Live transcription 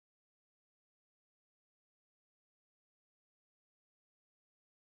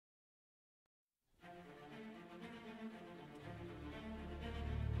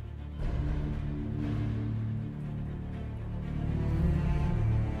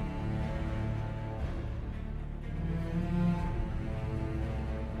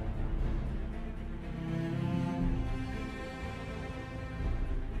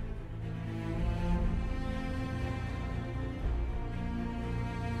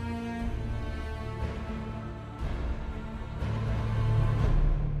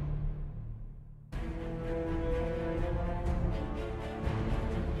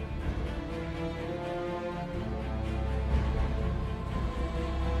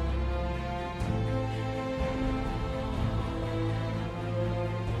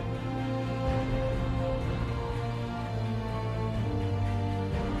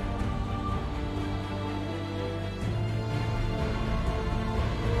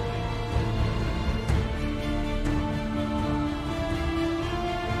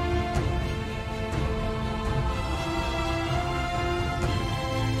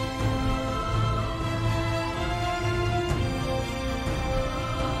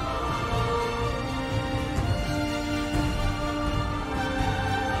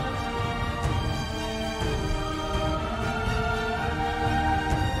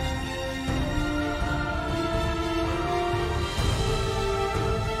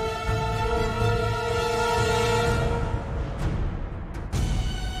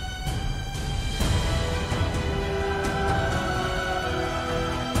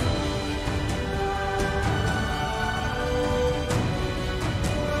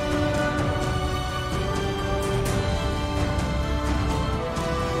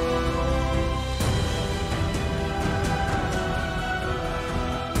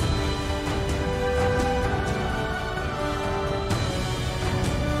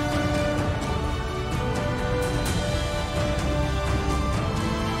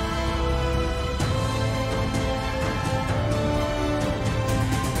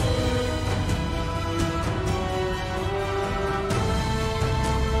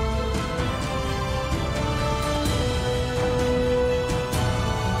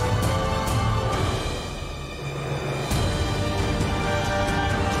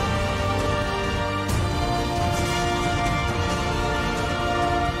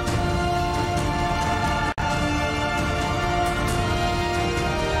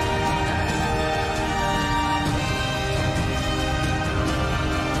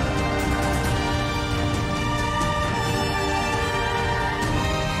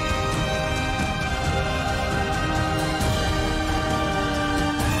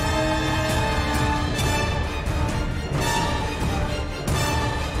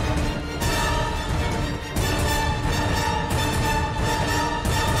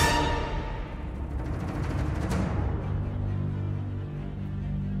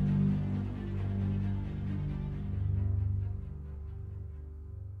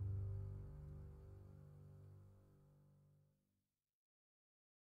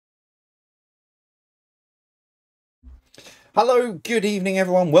Hello, good evening,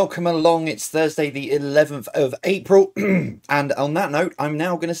 everyone. Welcome along. It's Thursday, the 11th of April. And on that note, I'm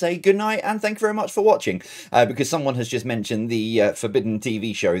now going to say good night and thank you very much for watching. Because someone has just mentioned the forbidden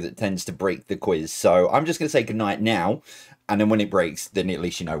TV show that tends to break the quiz. So I'm just going to say good night now. And then when it breaks, then at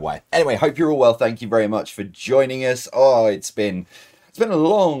least you know why. Anyway, hope you're all well. Thank you very much for joining us. Oh, it's been a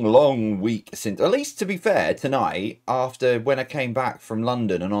long week since, at least to be fair, tonight, after when I came back from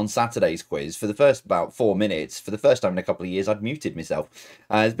London and on Saturday's quiz, for the first about 4 minutes, for the first time in a couple of years, I'd muted myself.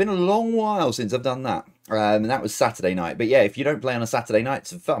 It's been a long while since I've done that. And that was Saturday night. But yeah, if you don't play on a Saturday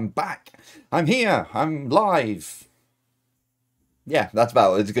night, I'm back. I'm here. I'm live. Yeah, that's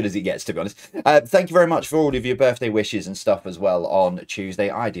about as good as it gets, to be honest. Thank you very much for all of your birthday wishes and stuff as well on Tuesday.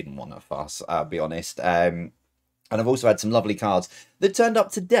 I didn't want to fuss, I'll be honest. And I've also had some lovely cards that turned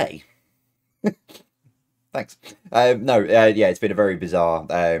up today. Thanks. Yeah, it's been a very bizarre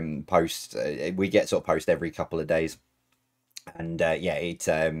post. We get sort of post every couple of days. And yeah, it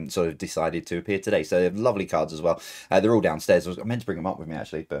sort of decided to appear today. So lovely cards as well. They're all downstairs. I meant to bring them up with me,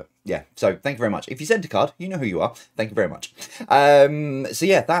 actually. But yeah, so thank you very much. If you sent a card, you know who you are. Thank you very much. So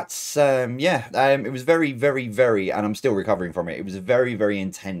yeah, that's, it was very, and I'm still recovering from it. It was a very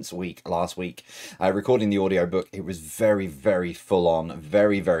intense week last week. Recording the audiobook, it was very full on,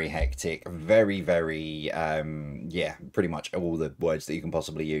 very hectic, yeah, pretty much all the words that you can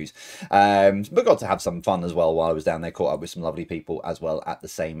possibly use. But got to have some fun as well while I was down there, caught up with some lovely people as well at the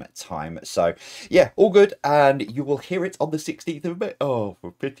same time. So yeah, all good, and you will hear it on the 16th of May. Oh,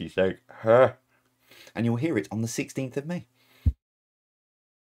 for pity's sake. And you'll hear it on the 16th of May.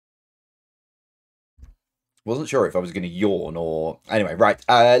 Wasn't sure if I was going to yawn or... Anyway, right.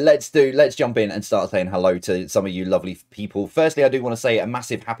 Let's jump in and start saying hello to some of you lovely people. Firstly, I do want to say a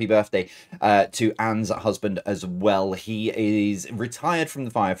massive happy birthday to Anne's husband as well. He is retired from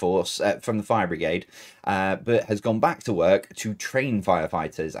the fire force, from the fire brigade, but has gone back to work to train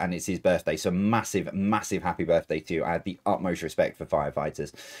firefighters, and it's his birthday. So massive happy birthday to you. I have the utmost respect for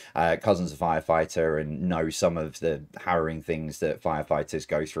firefighters. Cousin's a firefighter and know some of the harrowing things that firefighters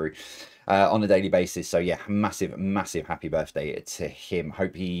go through on a daily basis. So yeah, massive happy birthday to him.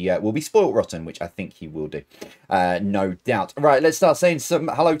 Hope he will be spoilt rotten, which I think he will do, no doubt. Right, let's start saying some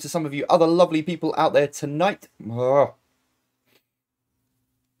hello to some of you other lovely people out there tonight. Oh.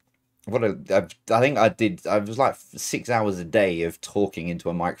 I think I was like 6 hours a day of talking into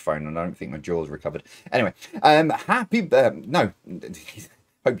a microphone, and I don't think my jaw's recovered. Anyway, no.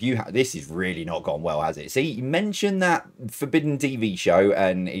 Hope this has really not gone well, has it? See, you mentioned that forbidden TV show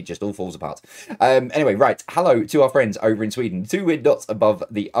and it just all falls apart. Anyway, right. Hello to our friends over in Sweden. 2 weird dots above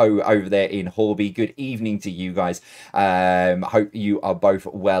the O over there in Horby. Good evening to you guys. Hope you are both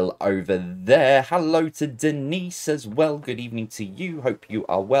well over there. Hello to Denise as well. Good evening to you. Hope you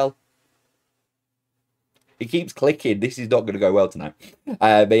are well. It keeps clicking. This is not going to go well tonight.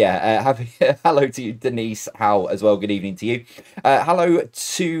 But yeah, hello to you, Denise Howe, as well. Good evening to you. Hello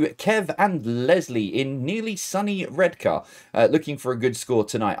to Kev and Leslie in nearly sunny Redcar. Looking for a good score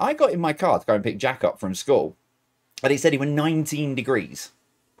tonight. I got in my car to go and pick Jack up from school, and it said it was 19 degrees.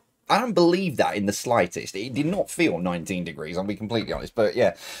 I don't believe that in the slightest. It did not feel 19 degrees, I'll be completely honest. But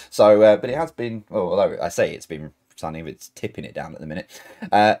yeah, so, but it has been, well, although I say it's been sunny, it's tipping it down at the minute.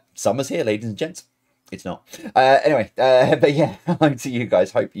 Summer's here, ladies and gents. It's not. Anyway, but yeah, hello to you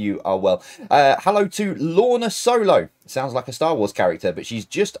guys. Hope you are well. Hello to Lorna Solo. Sounds like a Star Wars character, but she's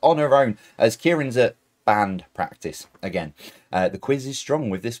just on her own as Kieran's at band practice again. The quiz is strong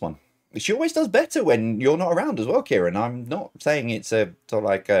with this one. She always does better when you're not around as well, Kieran. I'm not saying it's a sort of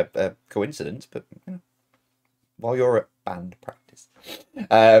like a coincidence, but you know, while you're at band practice.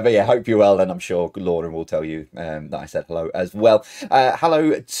 But yeah, hope you're well, and I'm sure Lauren will tell you that I said hello as well.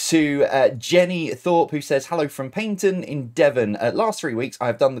 Hello to Jenny Thorpe, who says hello from Paynton in Devon. Last 3 weeks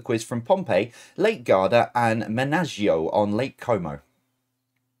I've done the quiz from Pompeii, Lake Garda and Menaggio on Lake Como.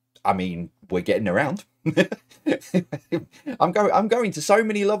 I mean, we're getting around. I'm going to so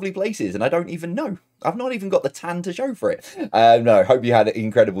many lovely places and I don't even know. I've not even got the tan to show for it. No, hope you had an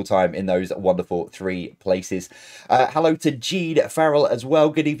incredible time in those wonderful 3 places. Hello to Jeed Farrell as well.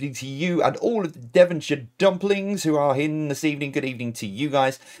 Good evening to you and all of the Devonshire dumplings who are in this evening. Good evening to you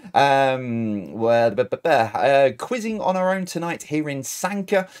guys. Quizzing on our own tonight here in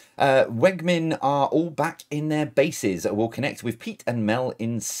Sanka. Wegmin are all back in their bases. We'll connect with Pete and Mel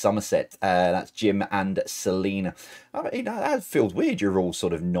in Somerset. That's Jim and Selena. I mean, that feels weird. You're all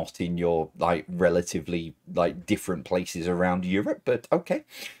sort of not in your like relatively like different places around Europe, but okay.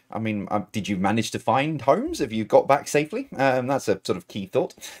 I mean, did you manage to find homes? Have you got back safely? That's a sort of key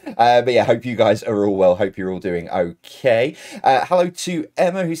thought. But yeah, hope you guys are all well. Hope you're all doing okay. Hello to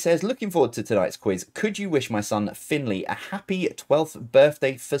Emma, who says, looking forward to tonight's quiz. Could you wish my son Finley a happy 12th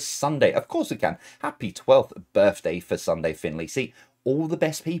birthday for Sunday? Of course we can. Happy 12th birthday for Sunday, Finley. See, all the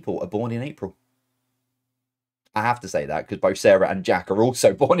best people are born in April. I have to say that because both Sarah and Jack are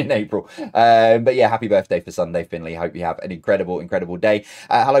also born in April. But yeah, happy birthday for Sunday, Finley. Hope you have an incredible, incredible day.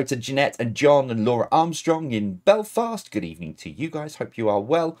 Hello to Jeanette and John and Laura Armstrong in Belfast. Good evening to you guys. Hope you are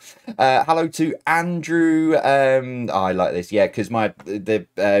well. Hello to Andrew. I like this. Yeah, because the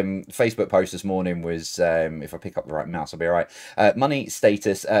Facebook post this morning was, if I pick up the right mouse, I'll be all right. Money,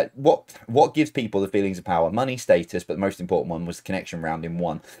 status. What gives people the feelings of power? Money, status, but the most important one was the connection round in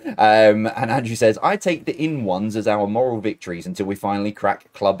one. And Andrew says, I take the in one as our moral victories until we finally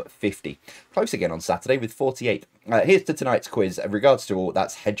crack Club 50. Close again on Saturday with 48. Here's to tonight's quiz. In regards to all,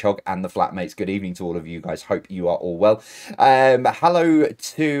 that's Hedgehog and the Flatmates. Good evening to all of you guys. Hope you are all well. Hello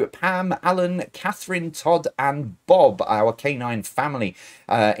to Pam, Alan, Catherine, Todd, and Bob, our canine family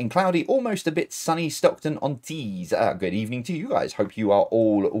in cloudy, almost a bit sunny Stockton-on-Tees. Good evening to you guys. Hope you are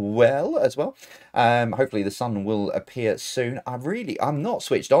all well as well. Hopefully the sun will appear soon. I'm not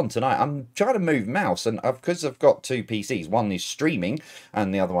switched on tonight. I'm trying to move mouse, and because I've got two PCs, one is streaming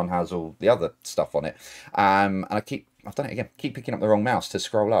and the other one has all the other stuff on it. And I've done it again. Keep picking up the wrong mouse to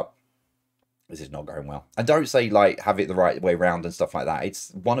scroll up. This is not going well. And don't say, like, have it the right way round and stuff like that.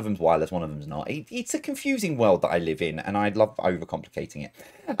 It's one of them's wireless, one of them's not. It's a confusing world that I live in, and I love overcomplicating it.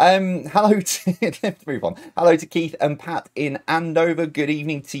 Hello to... Let's move on. Hello to Keith and Pat in Andover. Good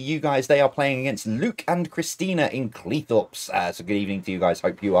evening to you guys. They are playing against Luke and Christina in Cleethorpes. So good evening to you guys.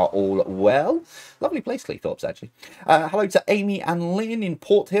 Hope you are all well. Lovely place, Cleethorpes, actually. Hello to Amy and Lynn in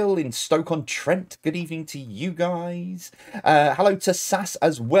Port Hill in Stoke-on-Trent. Good evening to you guys. Hello to Sass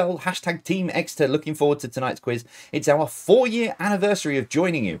as well. Hashtag Team Exeter. Looking forward to tonight's quiz. It's our 4-year anniversary of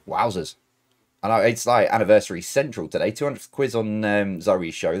joining you. Wowzers. I know, it's like anniversary central today. 200th quiz on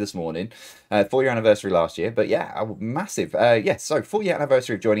Zoe's show this morning. 4-year anniversary last year. But yeah, massive. Yes, so 4-year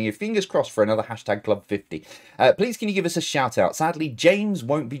anniversary of joining you. Fingers crossed for another hashtag Club 50. Please can you give us a shout out? Sadly, James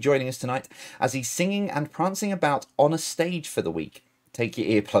won't be joining us tonight as he's singing and prancing about on a stage for the week. Take your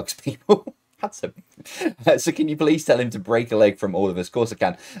earplugs, people. So can you please tell him to break a leg from all of us? Of course I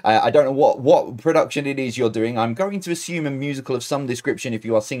can. I don't know what production it is you're doing. I'm going to assume a musical of some description if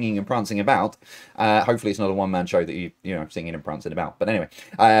you are singing and prancing about. Hopefully it's not a one-man show that you know, singing and prancing about. But anyway,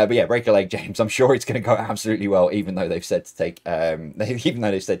 but yeah, break a leg, James. I'm sure it's going to go absolutely well, even though they've said to take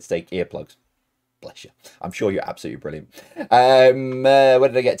earplugs. Bless you. I'm sure you're absolutely brilliant. Where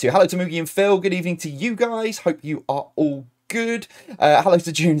did I get to? Hello to Moogie and Phil. Good evening to you guys. Hope you are all good. Hello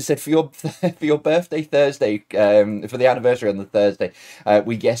to June, said for your birthday Thursday, for the anniversary on the Thursday,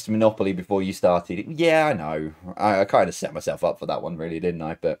 we guessed Monopoly before you started. Yeah, I know. I kind of set myself up for that one, really, didn't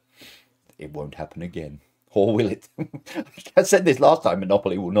I? But it won't happen again. Or will it? I said this last time,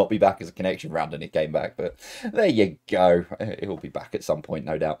 Monopoly will not be back as a connection round, and it came back. But there you go. It will be back at some point,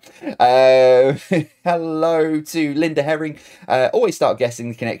 no doubt. Hello to Linda Herring. Always start guessing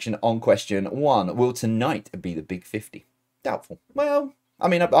the connection on question 1. Will tonight be the big 50? Doubtful. Well, I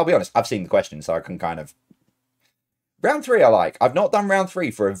mean, I'll be honest. I've seen the question, so I can kind of... Round 3 I like. I've not done round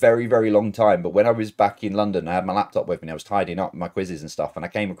 3 for a very, very long time, but when I was back in London, I had my laptop with me, I was tidying up my quizzes and stuff, and I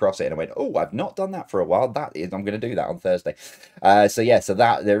came across it and I went, oh, I've not done that for a while. I'm going to do that on Thursday. So yeah, so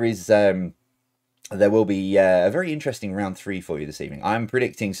that there is... there will be a very interesting round 3 for you this evening. I'm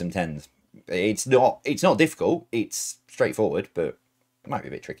predicting some 10s. It's not difficult. It's straightforward, but... it might be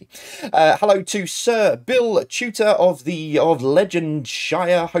a bit tricky. Hello to Sir Bill Tutor of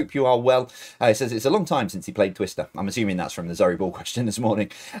Legendshire. Hope you are well. He says it's a long time since he played Twister. I'm assuming that's from the Zoe Ball question this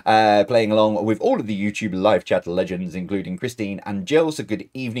morning. Playing along with all of the YouTube live chat legends, including Christine and Jill. So good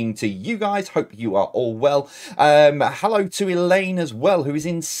evening to you guys. Hope you are all well. Hello to Elaine as well, who is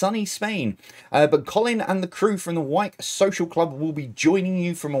in sunny Spain. But Colin and the crew from the White Social Club will be joining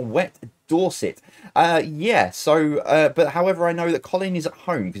you from a wet Dorset. Yeah, so, but however, I know that Colin is at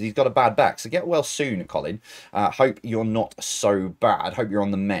home because he's got a bad back. So get well soon, Colin. Hope you're not so bad. Hope you're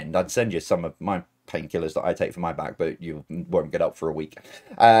on the mend. I'd send you some of my painkillers that I take for my back, but you won't get up for a week.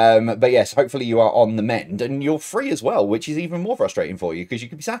 But yes, hopefully you are on the mend and you're free as well, which is even more frustrating for you because you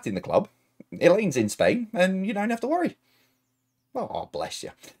could be sat in the club. Elaine's in Spain and you don't have to worry. Oh, bless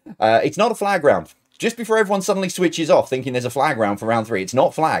you. It's not a flag round. Just before everyone suddenly switches off thinking there's a flag round for round 3. It's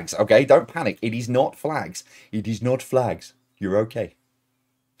not flags, okay? Don't panic. It is not flags. It is not flags. You're okay.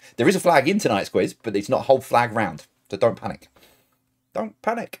 There is a flag in tonight's quiz, but it's not a whole flag round. So don't panic. Don't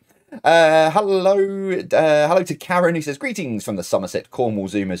panic. Hello to Karen, who says, greetings from the Somerset Cornwall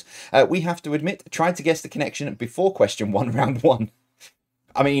Zoomers. We have to admit, tried to guess the connection before question 1, round 1.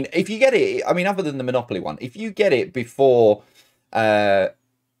 I mean, if you get it, I mean, other than the Monopoly one, if you get it before, whoa,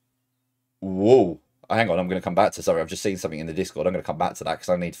 hang on, I'm going to come back to, sorry, I've just seen something in the Discord. I'm going to come back to that because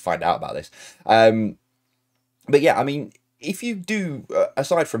I need to find out about this. But yeah, I mean, if you do,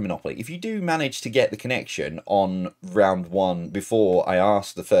 aside from Monopoly, if you do manage to get the connection on round 1 before I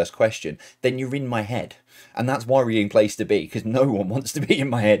ask the first question, then you're in my head. And that's a worrying place to be, because no one wants to be in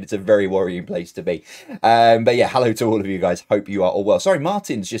my head. It's a very worrying place to be. But yeah, hello to all of you guys. Hope you are all well. Sorry,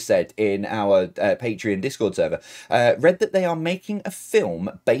 Martin's just said in our Patreon Discord server, read that they are making a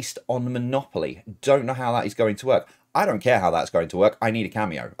film based on Monopoly. Don't know how that is going to work. I don't care how that's going to work. I need a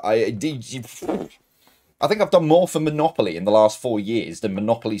cameo. I think I've done more for Monopoly in the last 4 years than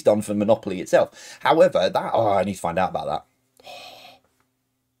Monopoly's done for Monopoly itself. However, that... Oh, I need to find out about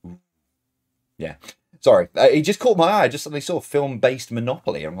that. Yeah. Sorry. It just caught my eye. I just suddenly saw film-based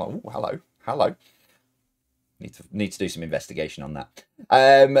Monopoly. I'm like, oh, hello. Hello. Need to do some investigation on that.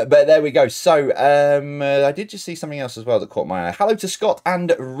 But there we go. So I did just see something else as well that caught my eye. Hello to Scott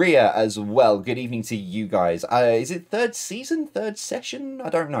and Ria as well. Good evening to you guys. Is it 3rd season? 3rd session?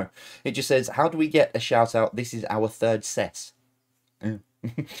 I don't know. It just says, how do we get a shout out? This is our 3rd ses. But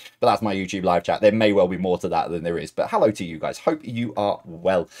that's my YouTube live chat. There may well be more to that than there is. But hello to you guys. Hope you are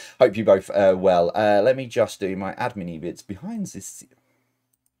well. Hope you both are well. Let me just do my admin bits behind this.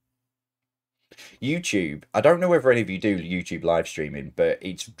 YouTube, I don't know whether any of you do YouTube live streaming, but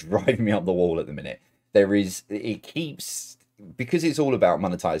it's driving me up the wall at the minute. It keeps, because it's all about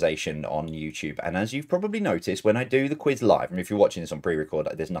monetization on YouTube, and as you've probably noticed, when I do the quiz live, and if you're watching this on pre-record,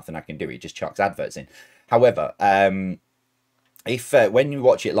 there's nothing I can do, it just chucks adverts in. However, if when you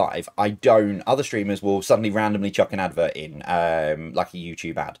watch it live, other streamers will suddenly randomly chuck an advert in, like a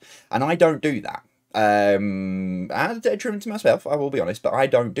YouTube ad, and I don't do that. And a detriment to myself, I will be honest, but I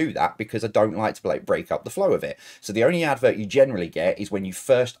don't do that because I don't like to break up the flow of it. So the only advert you generally get is when you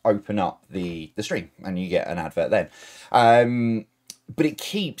first open up the stream, and you get an advert then. But it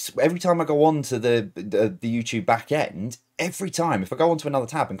keeps, every time I go on to the YouTube back end, every time if I go onto another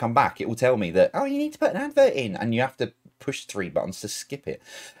tab and come back, it will tell me that, oh, you need to put an advert in, and you have to push 3 buttons to skip it.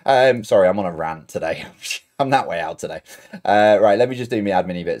 Sorry, I'm on a rant today. I'm that way out today. Right, let me just do my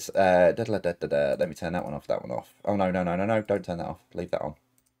admin bits. Let me turn that one off, that one off. Oh, no, don't turn that off. Leave that on.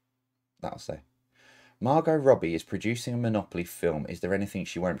 That'll say. Margot Robbie is producing a Monopoly film. Is there anything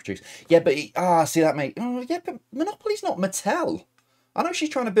she won't produce? Yeah, but... see that, mate? Oh, yeah, but Monopoly's not Mattel. I know she's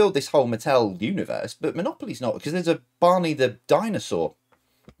trying to build this whole Mattel universe, but Monopoly's not, because there's a Barney the dinosaur.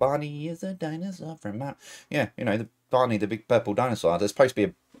 Barney is a dinosaur from out... Yeah, you know, the Barney the big purple dinosaur. There's supposed to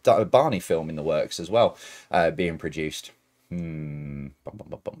be a Barney film in the works as well, being produced.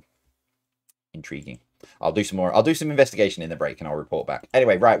 Intriguing. I'll do some investigation in the break and I'll report back.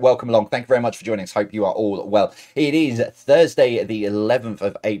 Anyway, right, welcome along. Thank you very much for joining us. Hope you are all well. It is Thursday the 11th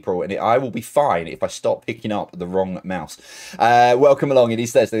of April, and I will be fine if I stop picking up the wrong mouse. Welcome along. It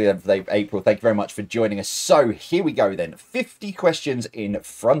is Thursday the 11th of April. Thank you very much for joining us. So here we go then. 50 questions in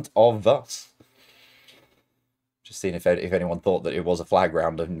front of us. Just seeing if anyone thought that it was a flag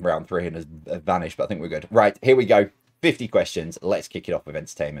round in round 3 and has vanished, but I think we're good. Right, here we go. 50 questions. Let's kick it off with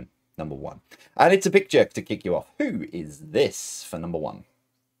entertainment. Number 1. And it's a picture to kick you off. Who is this for number 1?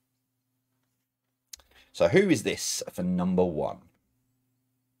 So who is this for number 1?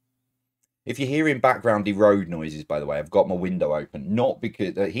 If you're hearing backgroundy road noises, by the way, I've got my window open. Not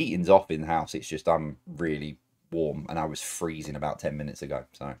because the heating's off in the house. It's just I'm really warm and I was freezing about 10 minutes ago.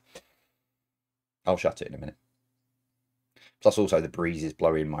 So I'll shut it in a minute. Plus, also, the breeze is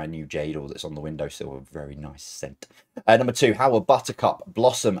blowing my new jador that's on the windowsill. A very nice scent. Number 2, how are Buttercup,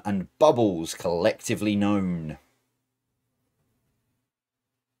 Blossom, and Bubbles collectively known?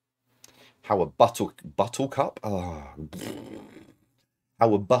 How are Buttercup? Oh.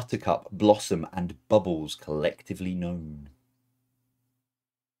 How are Buttercup, Blossom, and Bubbles collectively known?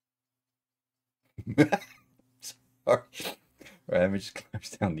 Sorry. Right, let me just close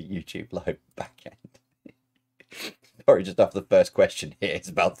down the YouTube live back end. Sorry, just after the first question here, it's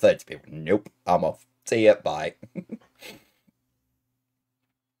about 30 people. Nope, I'm off. See ya, bye.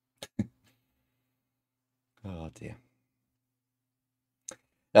 Oh, dear.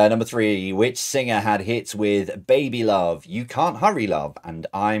 Number 3, which singer had hits with Baby Love, You Can't Hurry Love, and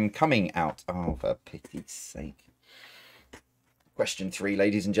I'm Coming Out? Oh, for pity's sake. Question 3,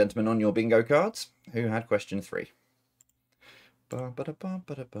 ladies and gentlemen, on your bingo cards. Who had question 3? I'm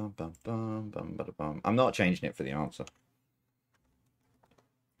not changing it for the answer.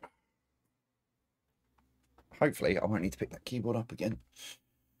 hopefully I won't need to pick that keyboard up again.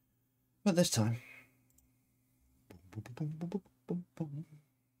 But this time.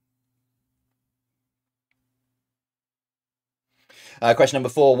 Question number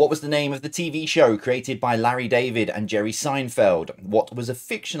 4. What was the name of the TV show created by Larry David and Jerry Seinfeld? What was a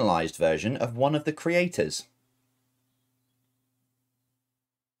fictionalized version of one of the creators?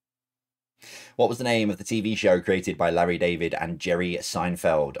 What was the name of the TV show created by Larry David and Jerry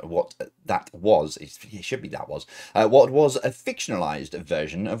Seinfeld? What that was, it should be that was. What was a fictionalized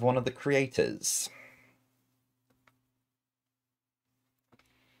version of one of the creators?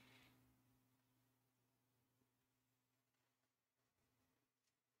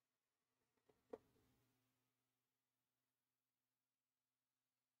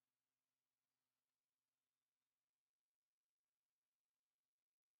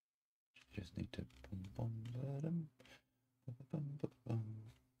 Just need to.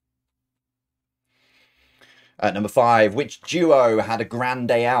 Number 5. Which duo had a grand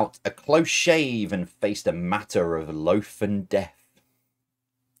day out, a close shave, and faced a matter of loaf and death?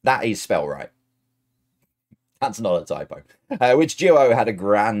 That is spelled right. That's not a typo. Which duo had a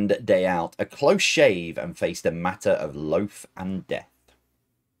grand day out, a close shave, and faced a matter of loaf and death?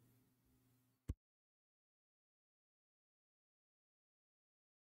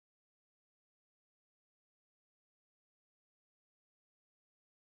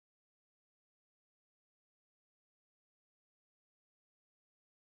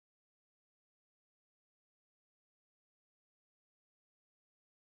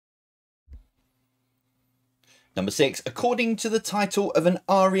 Number 6. According to the title of an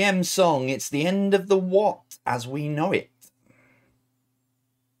REM song, it's the end of the what as we know it?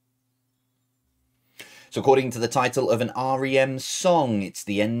 So according to the title of an REM song, it's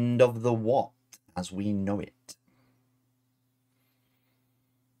the end of the what as we know it?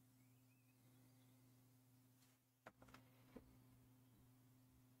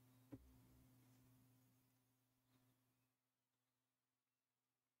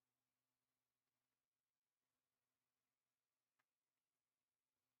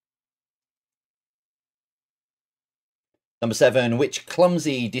 Number 7. Which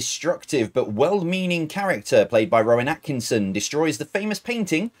clumsy, destructive, but well-meaning character played by Rowan Atkinson destroys the famous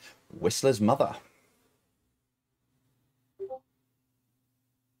painting Whistler's Mother?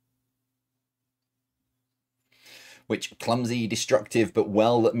 Which clumsy, destructive, but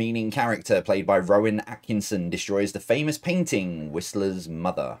well-meaning character played by Rowan Atkinson destroys the famous painting Whistler's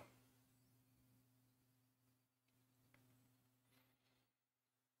Mother?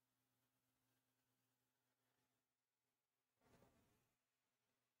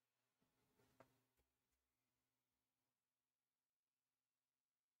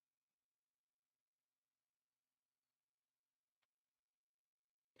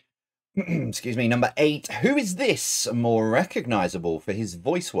 Excuse me. Number 8. Who is this more recognizable for his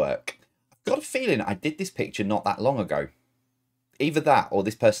voice work? I've got a feeling I did this picture not that long ago. Either that or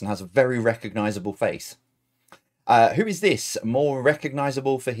this person has a very recognizable face. Who is this more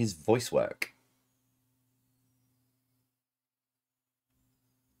recognizable for his voice work?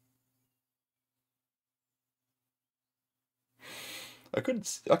 I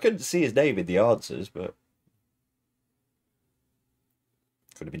couldn't see his name in the answers, but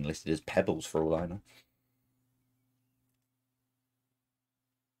could have been listed as Pebbles for all I know.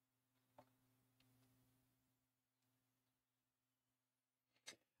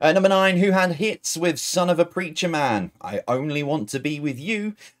 Number 9, who had hits with Son of a Preacher Man, I Only Want to Be With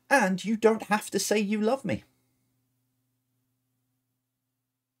You, and You Don't Have to Say You Love Me.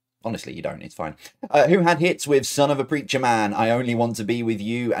 Honestly, you don't, it's fine. Who had hits with Son of a Preacher Man, I Only Want to Be With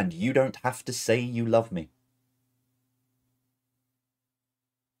You, and You Don't Have to Say You Love Me?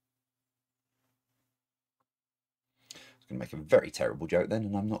 I was going to make a very terrible joke then,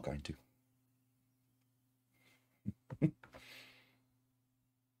 and I'm not going to.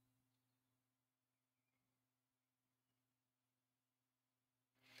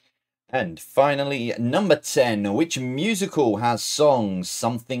 And finally, number 10. Which musical has songs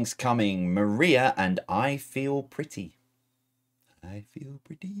Something's Coming, Maria, and I Feel Pretty? I feel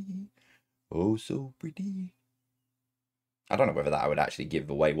pretty, oh so pretty. I don't know whether that would actually give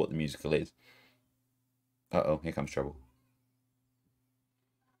away what the musical is. Uh-oh, here comes trouble.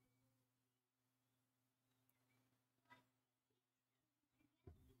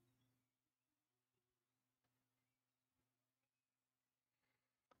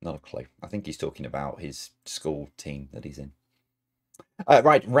 Not a clue. I think he's talking about his school team that he's in.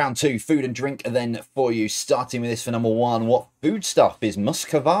 Right, round 2, food and drink then for you. Starting with this for number 1. What food stuff is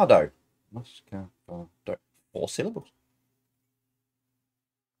muscovado? Muscovado. 4 syllables.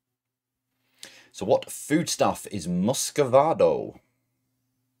 So what foodstuff is muscovado?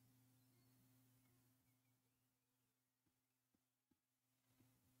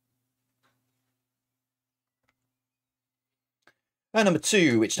 And number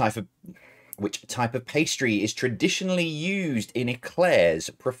 2, which type of pastry is traditionally used in eclairs,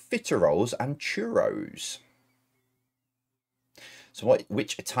 profiteroles, and churros? So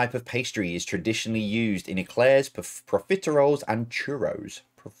which type of pastry is traditionally used in eclairs, profiteroles, and churros?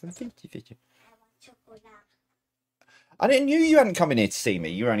 I didn't knew you hadn't come in here to see me.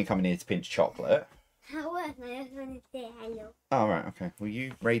 You were only coming here to pinch chocolate. I just want to say hello. Oh, right, okay. Well,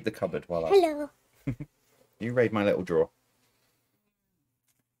 you raid the cupboard while I... Hello. You raid my little drawer.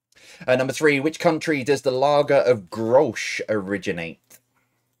 Number 3, which country does the lager of Grolsch originate?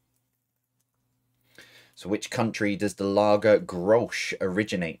 So which country does the lager Grolsch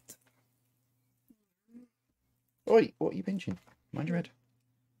originate? Oi, what are you pinching? Mind your head.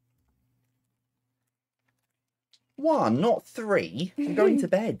 1, not 3. I'm going to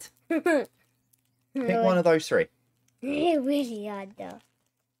bed. Pick one of those 3. It's really hard though.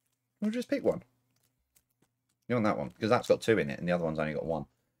 Well, just pick one. You want that one? Because that's got 2 in it and the other one's only got 1.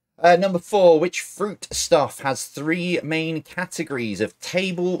 Number 4, which fruit stuff has 3 main categories of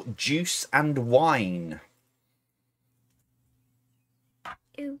table, juice, and wine?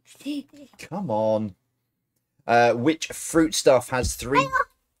 Come on. Which fruit stuff has 3...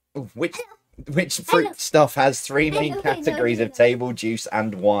 Which fruit stuff has 3 main categories of table, juice,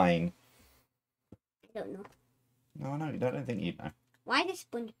 and wine? I don't know. No, I know. I don't think you'd know. Why does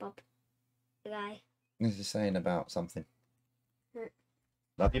SpongeBob guy? This is saying about something.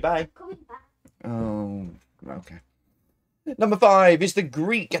 Love you, bye. Coming back. Oh, okay. Number 5, is the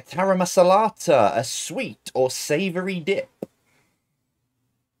Greek taramasalata a sweet or savoury dip?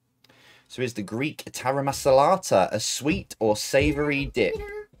 So is the Greek taramasalata a sweet or savoury dip?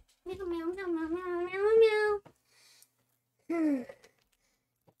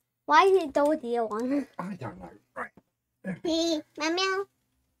 Why is it the dear one? I don't know. Right. Meow meow.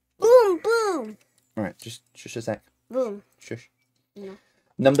 Boom boom. All right, just shush a sec. Boom. Shush. No.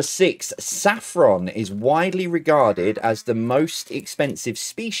 Number 6, saffron is widely regarded as the most expensive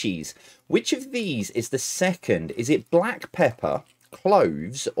species. Which of these is the second? Is it black pepper,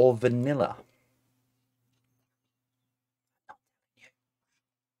 cloves, or vanilla?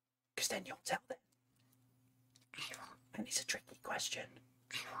 Because then you'll tell them. And it's a tricky question.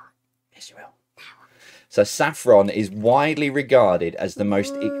 Yes, you will. So saffron is widely regarded as the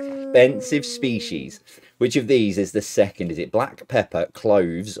most expensive species. Which of these is the second? Is it black pepper,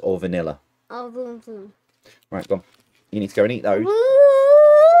 cloves, or vanilla? Oh, boom boom. Right, go on. You need to go and eat those.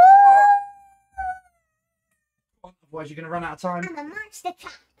 Otherwise, you're going to run out of time. I'm a monster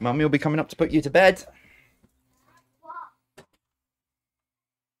truck. Mummy will be coming up to put you to bed.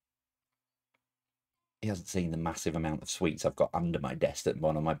 He hasn't seen the massive amount of sweets I've got under my desk that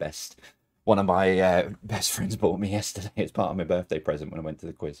one of my best friends bought me yesterday as part of my birthday present when I went to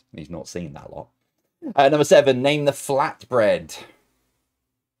the quiz. He's not seen that lot. Number 7, name the flatbread.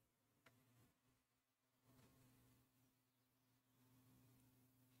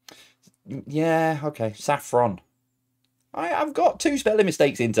 Yeah, okay. Saffron. I've got 2 spelling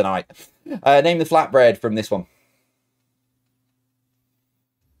mistakes in tonight. Name the flatbread from this one.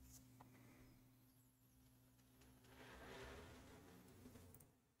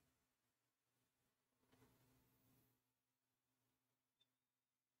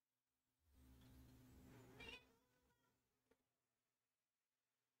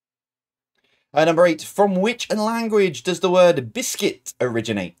 Number 8, from which language does the word biscuit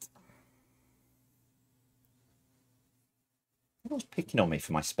originate? Everyone's picking on me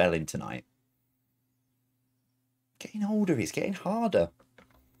for my spelling tonight. Getting older, it's getting harder.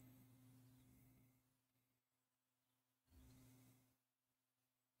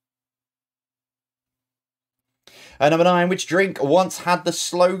 Number 9, which drink once had the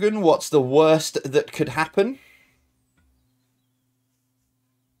slogan, what's the worst that could happen?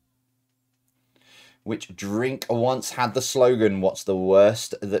 Which drink once had the slogan, what's the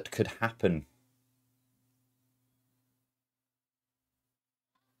worst that could happen?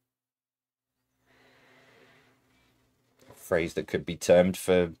 A phrase that could be termed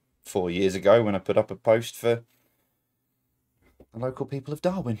for 4 years ago when I put up a post for the local people of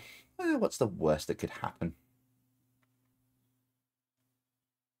Darwin. What's the worst that could happen?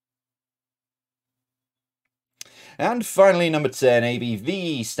 And finally, number 10,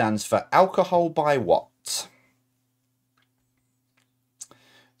 ABV stands for alcohol by what?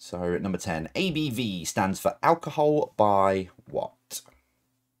 So, number 10, ABV stands for alcohol by what?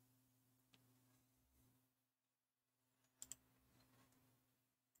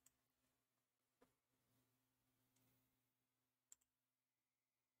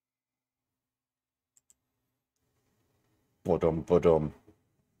 Ba-dum, ba-dum.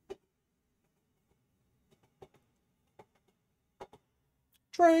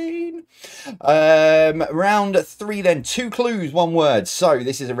 Train. Round 3 then. 2 clues, 1 word. So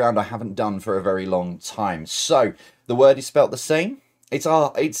this is a round I haven't done for a very long time. So the word is spelt the same. There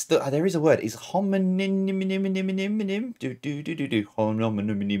is a word. It's homonym.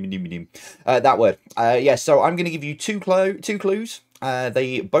 That word. Yeah. So I'm going to give you two clues.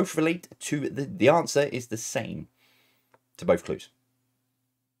 They both relate to the answer is the same to both clues.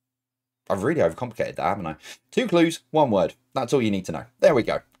 I've really overcomplicated that, haven't I? 2 clues, 1 word. That's all you need to know. There we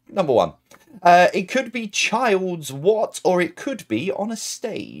go. Number 1. It could be child's what, or it could be on a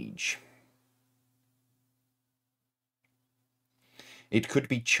stage. It could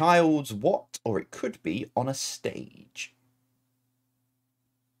be child's what, or it could be on a stage.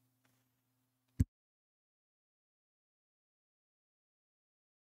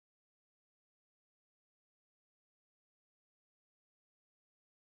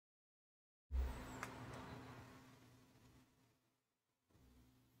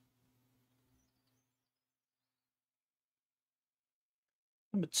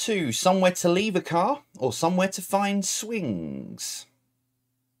 Number 2, somewhere to leave a car or somewhere to find swings.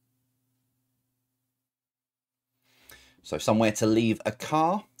 So somewhere to leave a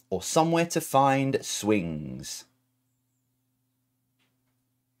car or somewhere to find swings.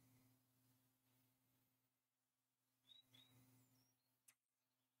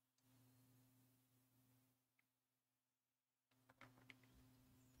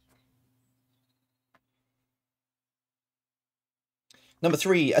 Number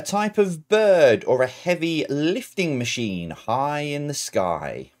 3, a type of bird or a heavy lifting machine high in the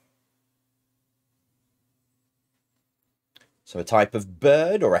sky. So a type of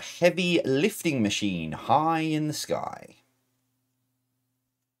bird or a heavy lifting machine high in the sky.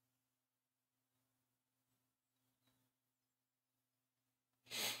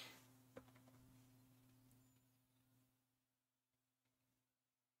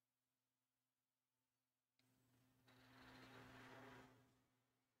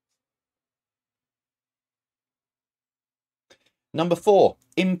 Number 4,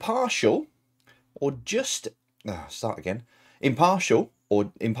 impartial or just... start again. Impartial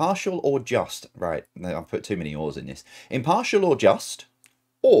or just. Right, I've put too many ors in this. Impartial or just,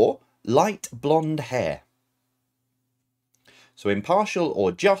 or light blonde hair. So impartial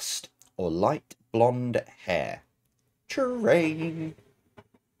or just, or light blonde hair. Train.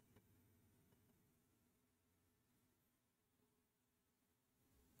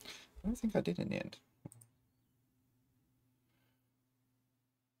 I don't think I did in the end.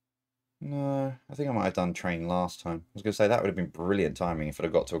 No, I think I might have done train last time. I was going to say that would have been brilliant timing if I'd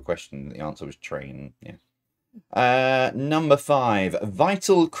have got to a question and the answer was train. Yeah. Number 5.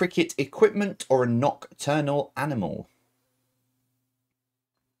 Vital cricket equipment or a nocturnal animal?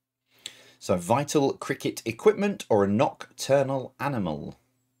 So vital cricket equipment or a nocturnal animal?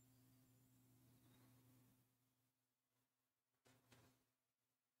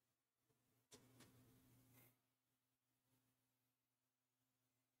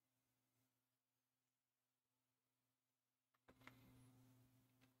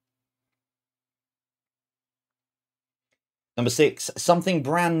 Number 6, something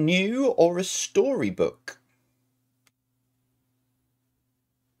brand new or a storybook?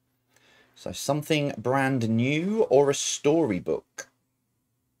 So something brand new or a storybook?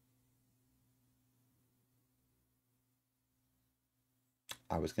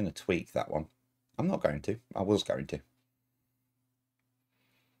 I was going to tweak that one. I'm not going to. I was going to.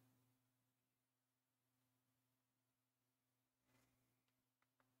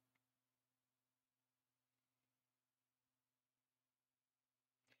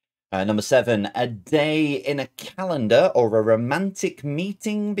 Number 7, a day in a calendar or a romantic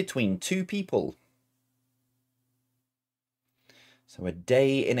meeting between 2 people. So a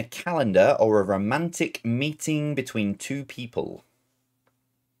day in a calendar or a romantic meeting between 2 people.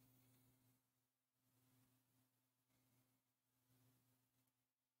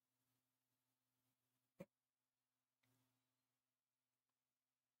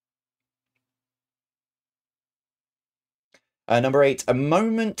 Number 8, a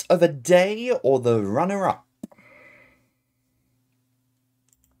moment of a day or the runner-up.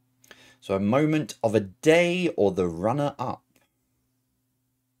 So a moment of a day or the runner-up.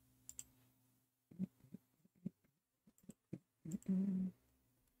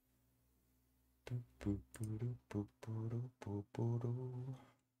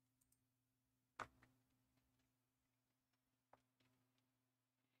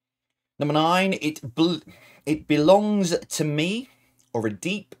 Number 9, it belongs to me or a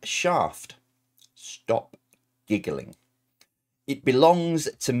deep shaft. Stop giggling. It belongs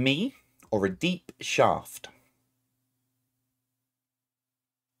to me, or a deep shaft?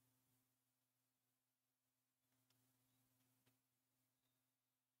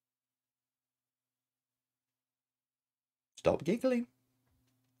 Stop giggling.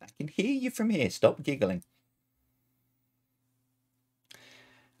 I can hear you from here. Stop giggling.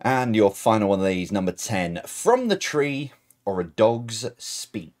 And your final one of these, number 10. From the tree, or a dog's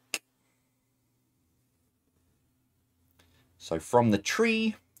speak? So from the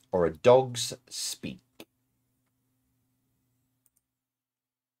tree, or a dog's speak?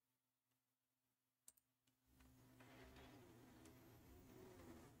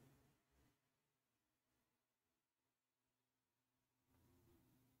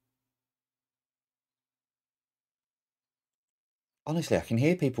 Honestly, I can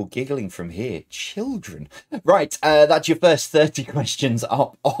hear people giggling from here. Children. Right, that's your first 30 questions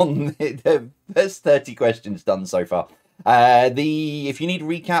up on the first 30 questions done so far. If you need a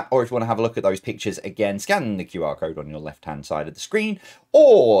recap or if you want to have a look at those pictures again, scan the QR code on your left-hand side of the screen,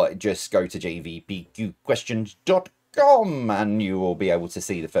 or just go to jvpqquestions.com and you will be able to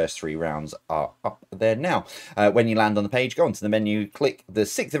see the first 3 rounds are up there now. When you land on the page, go onto the menu, click the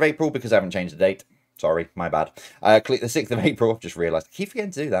 6th of April because I haven't changed the date. Sorry, my bad. Click the 6th of April. I've just realised. I keep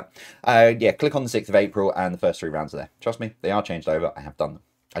forgetting to do that. Yeah, click on the 6th of April and the first 3 rounds are there. Trust me, they are changed over. I have done them.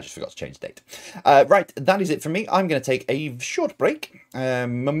 I just forgot to change the date. Right, that is it for me. I'm going to take a short break,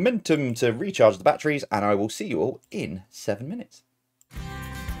 momentum to recharge the batteries, and I will see you all in 7 minutes.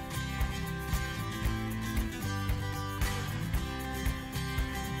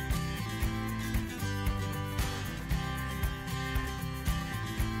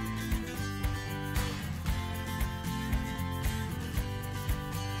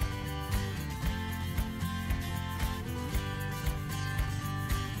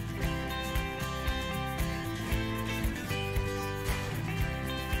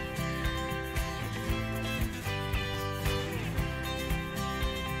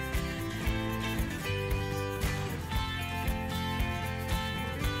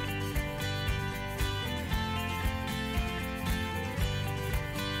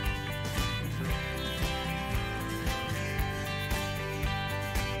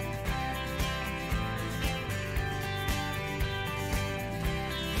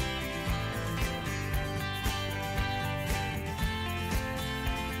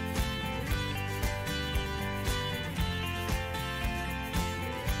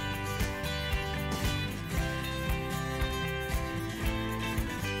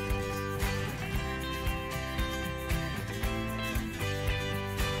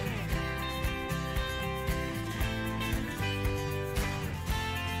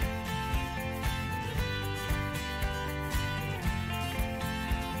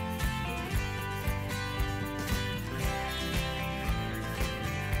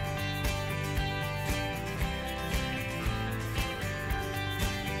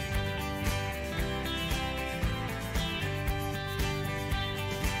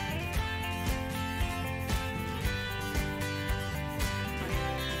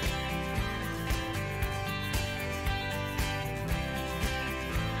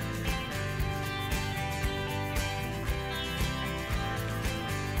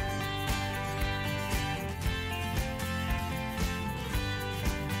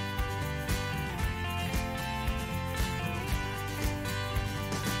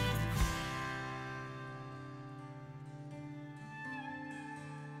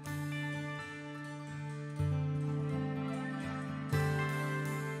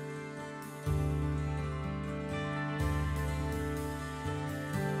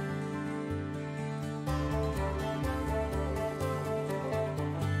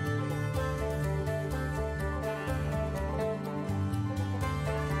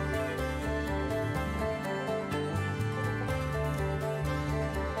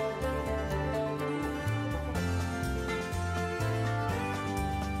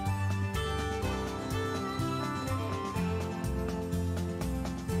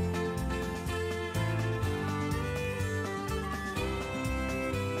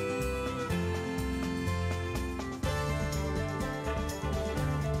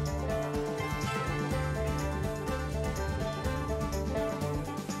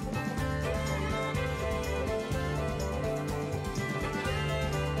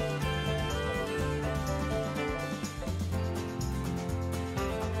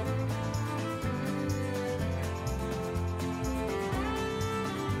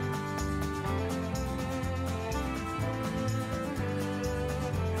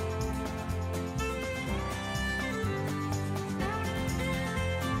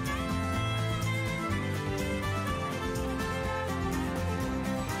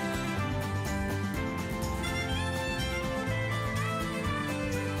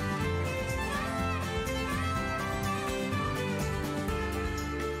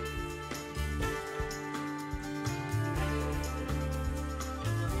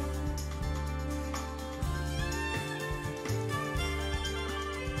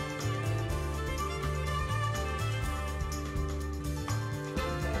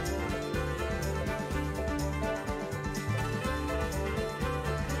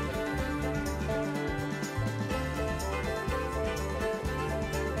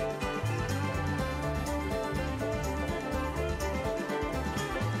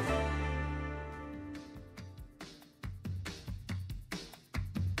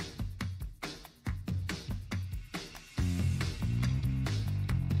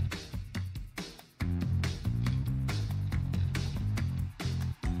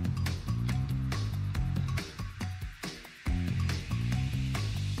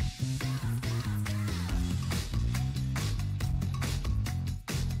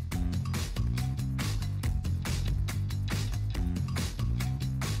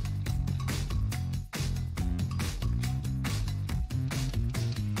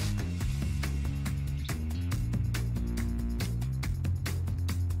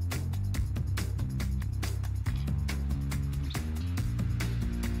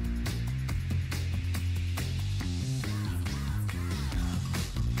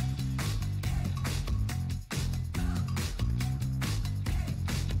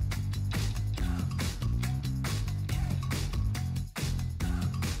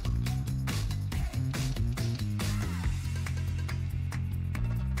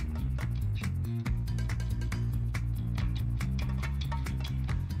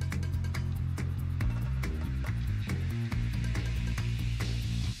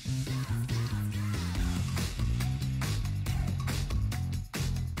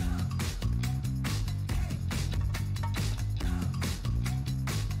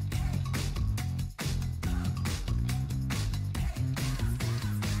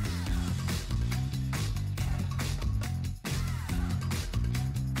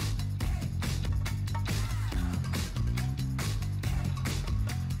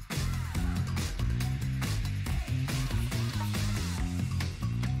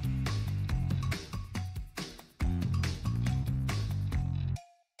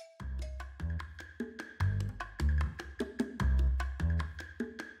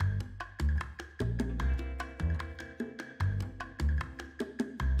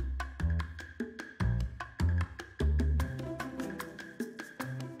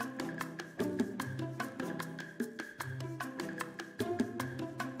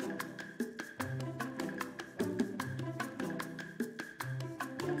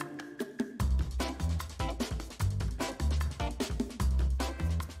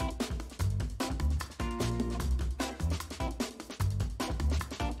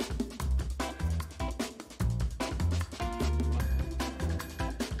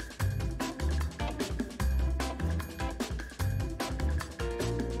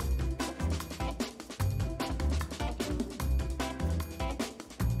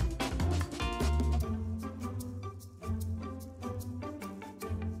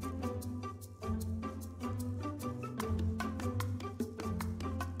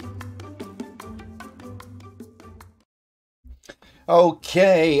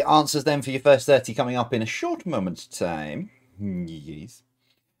 Okay, answers then for your first 30 coming up in a short moment's time. Yes.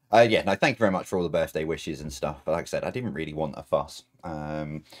 Yeah, no, thank you very much for all the birthday wishes and stuff. But like I said, I didn't really want a fuss.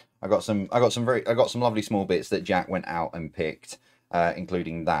 I got some lovely small bits that Jack went out and picked,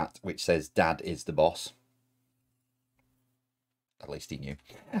 including that which says "Dad is the boss." At least he knew.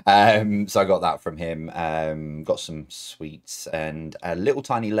 So I got that from him. Got some sweets and a little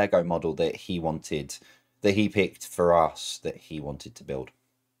tiny Lego model that he wanted, that he picked for us, that he wanted to build.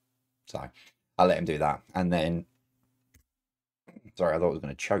 So I let him do that, and then. Sorry, I thought I was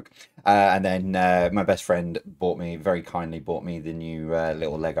going to choke. And then my best friend very kindly bought me the new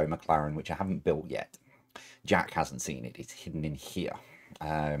little Lego McLaren, which I haven't built yet. Jack hasn't seen it. It's hidden in here. So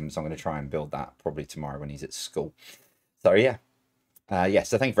I'm going to try and build that probably tomorrow when he's at school. So yeah. Yeah,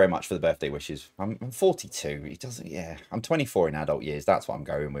 so thank you very much for the birthday wishes. I'm 42. It doesn't, yeah. I'm 24 in adult years. That's what I'm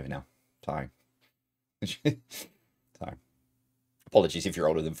going with now. So, so. Apologies if you're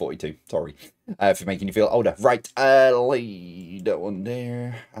older than 42. Sorry for making you feel older. Right, leave that one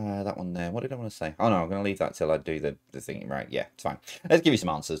there. That one there. What did I want to say? Oh, no, I'm going to leave that till I do the thing. Right, yeah, it's fine. Let's give you some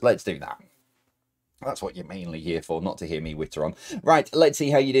answers. Let's do that. That's what you're mainly here for, not to hear me witter on. Right, let's see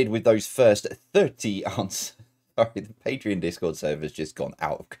how you did with those first 30 answers. Sorry, the Patreon Discord server's just gone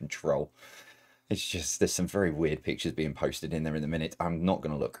out of control. It's just, there's some very weird pictures being posted in there in a minute. I'm not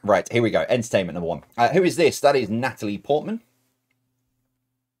going to look. Right, here we go. Entertainment number one. Who is this? That is Natalie Portman.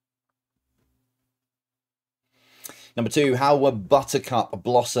 Number two, how were Buttercup,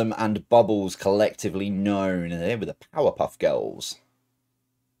 Blossom, and Bubbles collectively known? They were the Powerpuff Girls.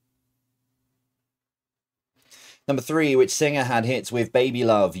 Number three, which singer had hits with Baby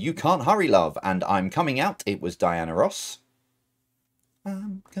Love, You Can't Hurry Love, and I'm Coming Out? It was Diana Ross.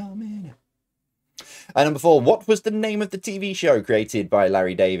 I'm coming out. Number four, what was the name of the TV show created by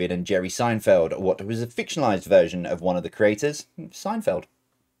Larry David and Jerry Seinfeld? What was a fictionalized version of one of the creators? Seinfeld.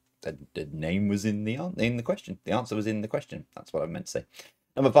 The name was in the question. The answer was in the question. That's what I meant to say.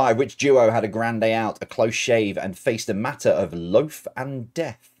 Number five, which duo had a grand day out, a close shave, and faced a matter of loaf and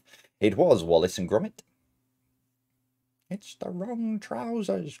death? It was Wallace and Gromit. It's the wrong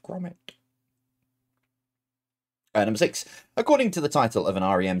trousers, Gromit. Number six, according to the title of an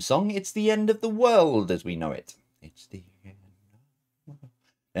REM song, it's the end of the world as we know it. It's the end of the world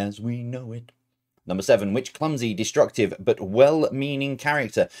as we know it. Number seven, which clumsy, destructive, but well-meaning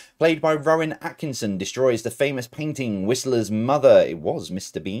character, played by Rowan Atkinson, destroys the famous painting Whistler's Mother? It was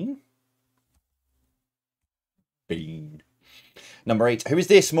Mr. Bean. Bean. Number eight, who is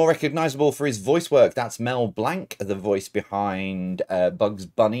this? More recognisable for his voice work. That's Mel Blanc, the voice behind Bugs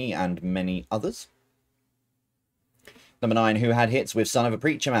Bunny and many others. Number nine, who had hits with Son of a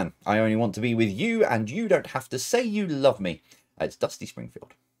Preacher Man? I Only Want to Be With You, and You Don't Have to Say You Love Me. It's Dusty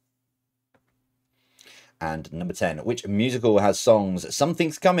Springfield. And number 10, which musical has songs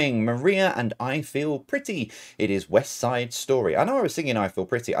Something's Coming, Maria, and I Feel Pretty? It is West Side Story. I know I was singing I Feel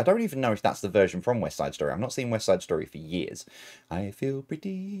Pretty. I don't even know if that's the version from West Side Story. I've not seen West Side Story for years. I feel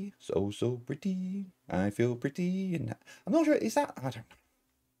pretty, so, so pretty. I feel pretty. And I'm not sure, is that? I don't know.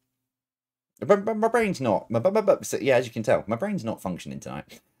 My brain's not. Yeah, as you can tell, my brain's not functioning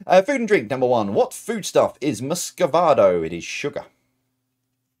tonight. Food and drink, number one. What foodstuff is muscovado? It is sugar.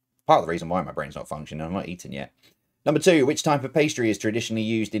 Part of the reason why my brain's not functioning, I'm not eating yet. Number two, which type of pastry is traditionally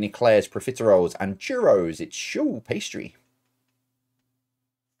used in eclairs, profiteroles, and churros? It's choux pastry.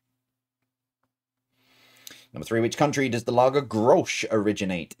 Number three, which country does the lager Grolsch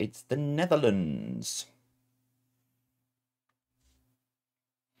originate? It's the Netherlands.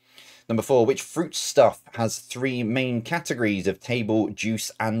 Number four, which fruit stuff has three main categories of table,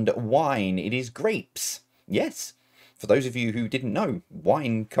 juice, and wine? It is grapes. Yes. For those of you who didn't know,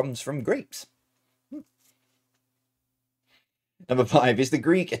 wine comes from grapes. Number five, is the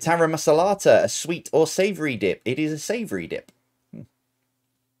Greek tara masalata a sweet or savoury dip? It is a savoury dip. I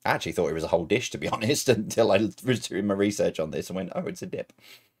actually thought it was a whole dish, to be honest, until I was doing my research on this and went, oh, it's a dip.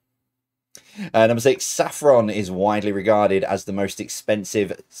 Number six, saffron is widely regarded as the most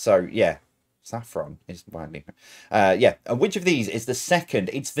expensive. So, yeah, saffron is widely... yeah, and which of these is the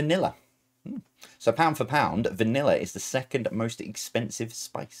second? It's vanilla. So pound for pound, vanilla is the second most expensive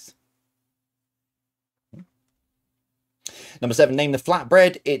spice. Number seven, name the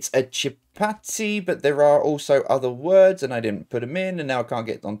flatbread. It's a chapati, but there are also other words, and I didn't put them in, and now I can't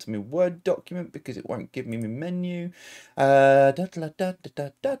get onto my Word document because it won't give me my menu. What date are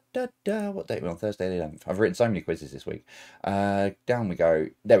we on? Thursday the 11th. I've written so many quizzes this week. Down we go.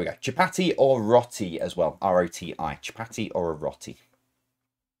 There we go. Chapati or roti as well. R-O-T-I. Chapati or a roti.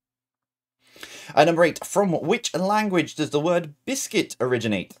 Number eight, from which language does the word biscuit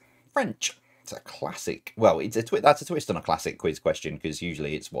originate? French. It's a classic. Well, it's a that's a twist on a classic quiz question, because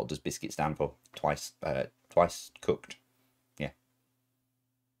usually it's what does biscuit stand for? Twice cooked. Yeah.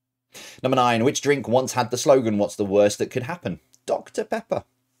 Number 9. Which drink once had the slogan, "What's the worst that could happen?" Dr. Pepper.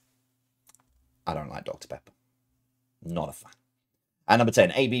 I don't like Dr. Pepper. Not a fan. And number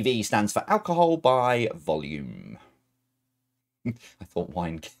 10. ABV stands for alcohol by volume. I thought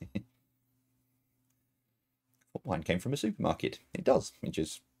wine came from a supermarket. It does. It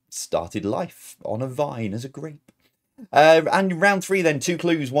just started life on a vine as a grape. And round 3 then, 2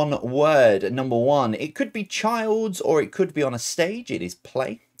 clues, 1 word. Number 1, it could be child's or it could be on a stage. It is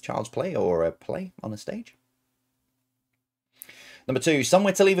play, child's play, or a play on a stage. Number 2,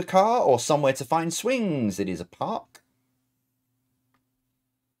 somewhere to leave a car or somewhere to find swings. It is a park.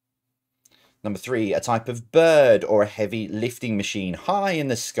 Number 3, a type of bird or a heavy lifting machine high in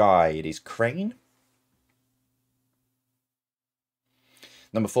the sky. It is crane.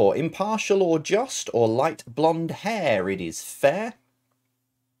 Number 4, impartial or just or light blonde hair. It is fair.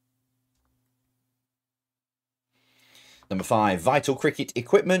 Number 5, vital cricket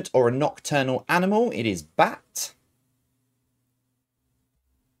equipment or a nocturnal animal. It is bat.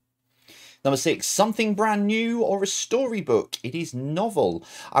 Number 6, something brand new or a storybook. It is novel.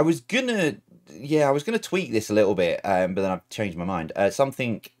 I was gonna tweak this a little bit, but then I've changed my mind.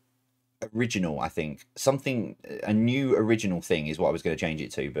 Something original, I think. A new original thing is what I was going to change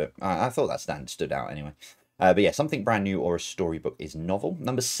it to, but I thought that stood out anyway. But yeah, something brand new or a storybook is novel.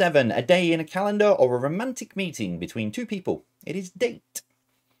 Number 7, a day in a calendar or a romantic meeting between 2 people. It is date.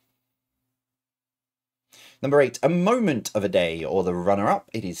 Number 8, a moment of a day or the runner-up.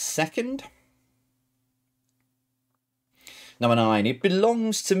 It is second. Number 9, it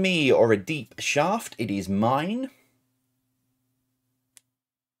belongs to me or a deep shaft. It is mine.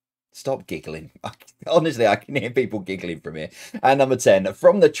 Stop giggling. Honestly, I can hear people giggling from here. And number 10,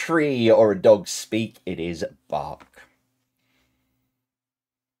 from the tree or a dog's speak. It is bark.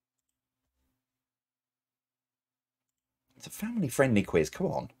 It's a family-friendly quiz. Come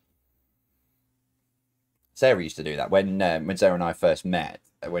on. Sarah used to do that when Sarah and I first met.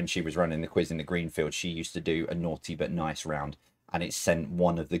 When she was running the quiz in the Greenfield, she used to do a naughty but nice round, and it sent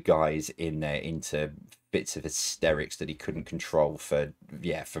one of the guys in there into bits of hysterics that he couldn't control for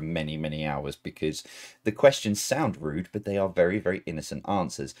many hours, because the questions sound rude, but they are very, very innocent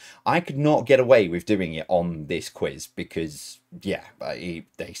answers. I could not get away with doing it on this quiz because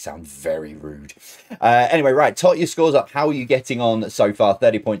they sound very rude. Anyway, right, tot your scores up. How are you getting on so far?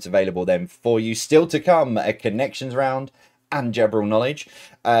 30 points available then for you. Still to come, a connections round and general knowledge.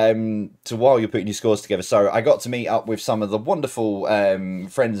 So while you're putting your scores together, so I got to meet up with some of the wonderful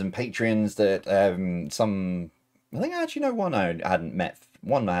friends and patrons that I think I actually know one I hadn't met.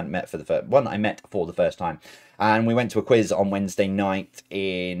 One I met for the first time, and we went to a quiz on Wednesday night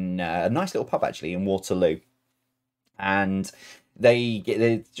in a nice little pub actually in Waterloo, and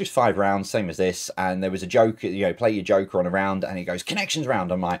they just 5 rounds, same as this, and there was a joke, play your joker on a round, and it goes connections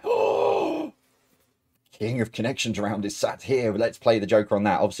round. I'm like, oh, king of connections round is sat here. Let's play the joker on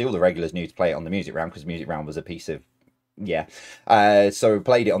that. Obviously, all the regulars knew to play it on the music round because music round was a piece of so we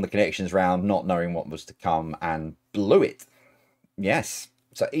played it on the connections round, not knowing what was to come, and blew it. Yes.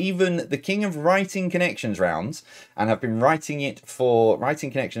 So even the king of writing connections rounds, and have been writing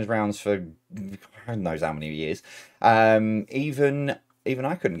connections rounds for who knows how many years. Even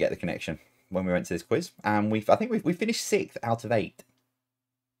I couldn't get the connection when we went to this quiz, and I think we finished 6th out of 8.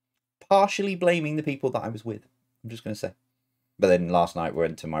 Partially blaming the people that I was with, I'm just going to say. But then last night we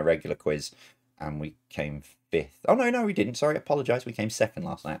went to my regular quiz, and we came 5th. Oh no, we didn't. Sorry, apologise. We came 2nd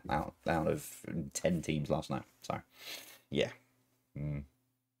last night out of 10 teams last night. So yeah. It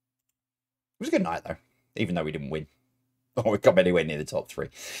was a good night though, even though we didn't win or we got anywhere near the top 3.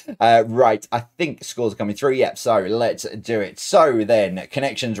 Right, I think scores are coming through. Yep, so let's do it. So then,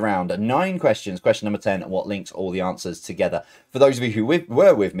 connections round, 9 questions. Question number 10, what links all the answers together? For those of you who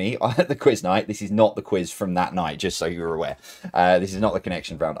were with me at the quiz night, this is not the quiz from that night, just so you're aware. This is not the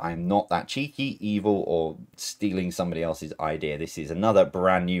connections round. I am not that cheeky, evil, or stealing somebody else's idea. This is another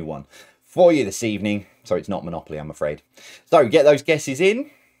brand new one for you this evening. So it's not Monopoly, I'm afraid. So get those guesses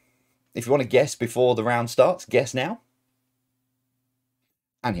in. If you want to guess before the round starts, guess now.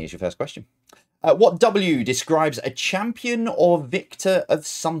 And here's your first question. What W describes a champion or victor of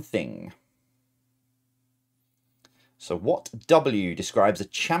something? So what W describes a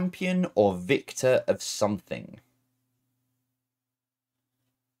champion or victor of something?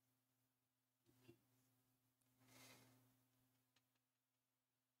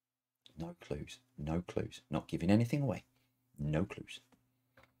 No clues. No clues. Not giving anything away. No clues.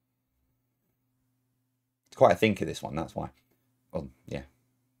 It's quite a thinker, this one, that's why. Well, yeah.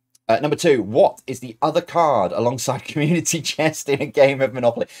 Number 2, what is the other card alongside community chest in a game of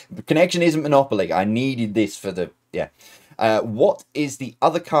Monopoly? Connection isn't Monopoly. I needed this for the, yeah. What is the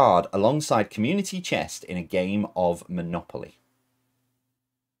other card alongside community chest in a game of Monopoly?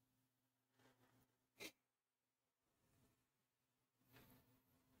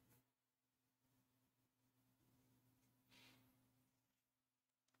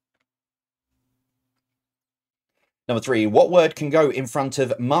 Number 3, what word can go in front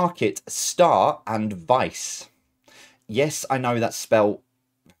of market, star, and vice? Yes, I know that's spelled.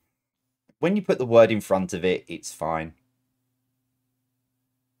 When you put the word in front of it, it's fine.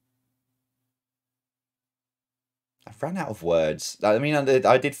 I've ran out of words. I mean,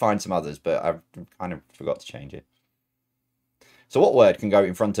 I did find some others, but I kind of forgot to change it. So what word can go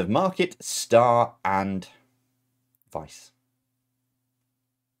in front of market, star, and vice?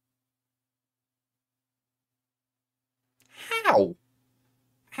 How?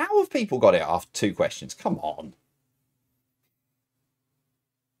 How have people got it after 2 questions? Come on.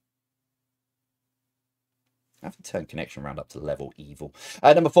 I have to turn connection round up to level evil.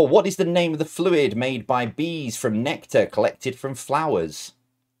 Number 4, what is the name of the fluid made by bees from nectar collected from flowers?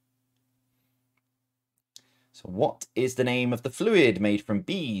 So what is the name of the fluid made from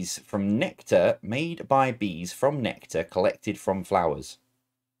bees from nectar, made by bees from nectar collected from flowers?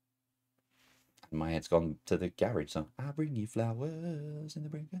 And my head's gone to the garage song. I bring you flowers in the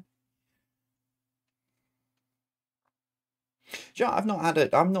brinker. You know,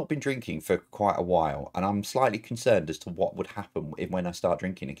 I've not been drinking for quite a while, and I'm slightly concerned as to what would happen when I start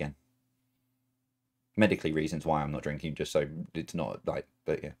drinking again. Medically reasons why I'm not drinking, just so it's not like,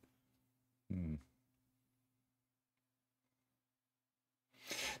 but yeah.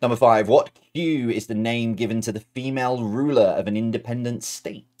 Number 5, what Q is the name given to the female ruler of an independent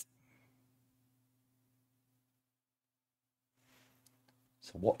state?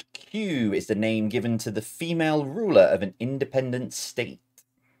 So what Q is the name given to the female ruler of an independent state?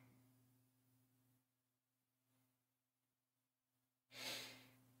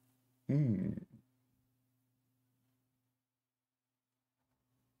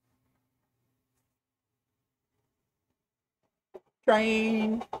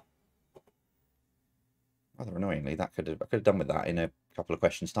 Train. Rather annoyingly, I could have done with that in a couple of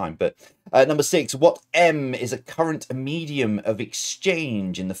questions' time. But number 6, what M is a current medium of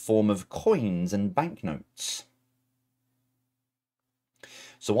exchange in the form of coins and banknotes?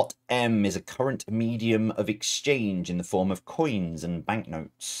 So what M is a current medium of exchange in the form of coins and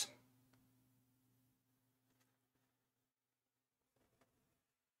banknotes?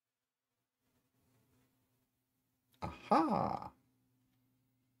 Aha!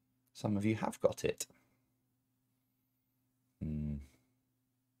 Some of you have got it.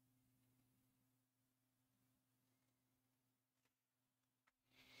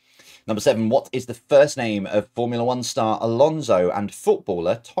 Number 7, what is the first name of Formula One star Alonso and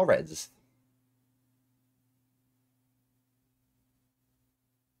footballer Torres?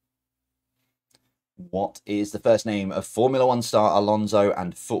 What is the first name of Formula One star Alonso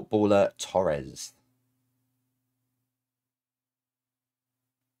and footballer Torres?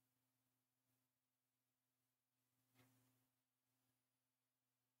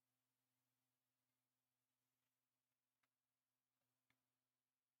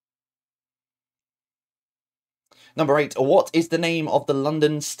 Number 8, what is the name of the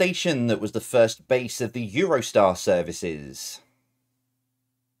London station that was the first base of the Eurostar services?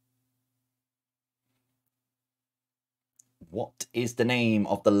 What is the name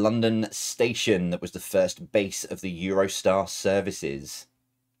of the London station that was the first base of the Eurostar services?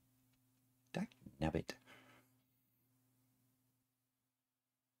 Dagnabbit.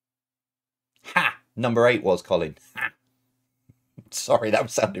 Ha! Number 8 was, Colin. Ha! Sorry, that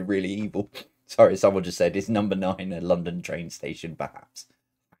sounded really evil. Sorry, someone just said, is number 9 a London train station, perhaps?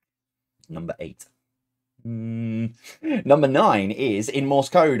 Number 8. Number 9 is, in Morse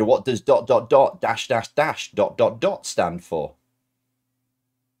code, what does ... stand for?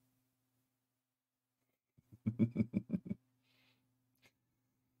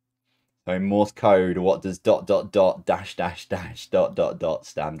 So in Morse code, what does ...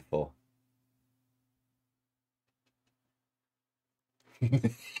 stand for?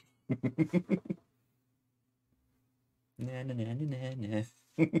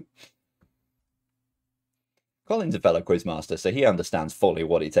 Colin's a fellow quizmaster, so he understands fully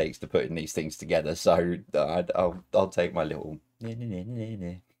what it takes to putting these things together. So I'll take my little.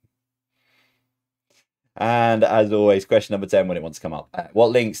 And as always, question number 10 when it wants to come up.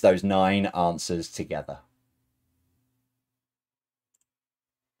 What links those 9 answers together?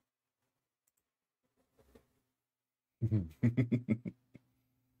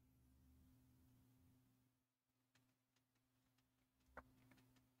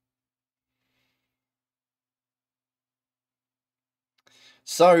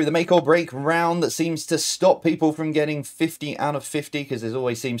 So the make or break round that seems to stop people from getting 50 out of 50, because there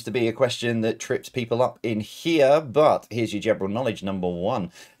always seems to be a question that trips people up in here. But here's your general knowledge number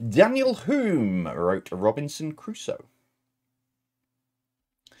one. Daniel Hume wrote Robinson Crusoe.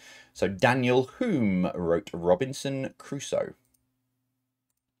 So Daniel Hume wrote Robinson Crusoe.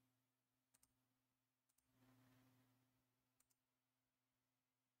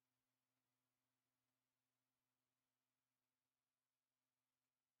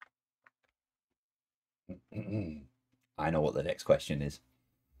 I know what the next question is.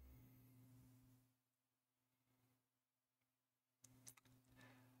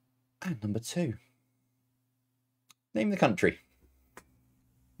 And number two. Name the country.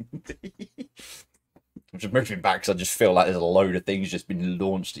 I'm just moving back because I just feel like there's a load of things just been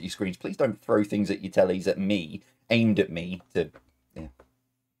launched at your screens. Please don't throw things at your tellies at me, aimed at me to, yeah.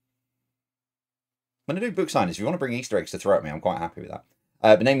 When I do book signings, if you want to bring Easter eggs to throw at me, I'm quite happy with that.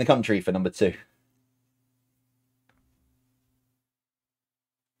 But name the country for number two.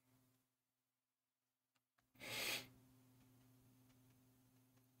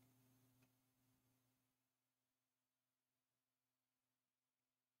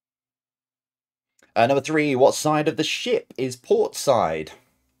 Number three, what side of the ship is port side?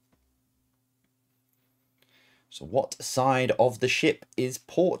 So what side of the ship is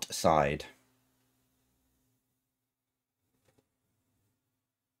port side?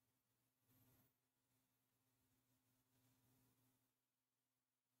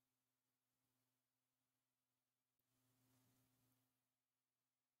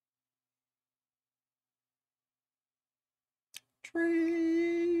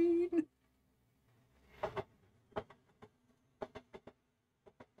 Train.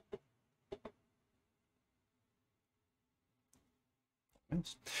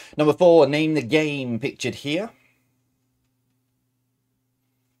 Number four, name the game pictured here.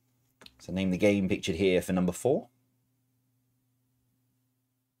 So name the game pictured here for number four.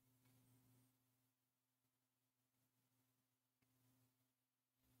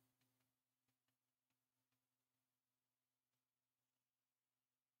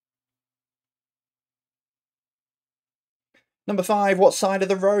 Number five, what side of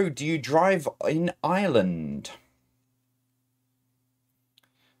the road do you drive in Ireland?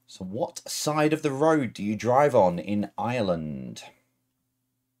 So what side of the road do you drive on in Ireland?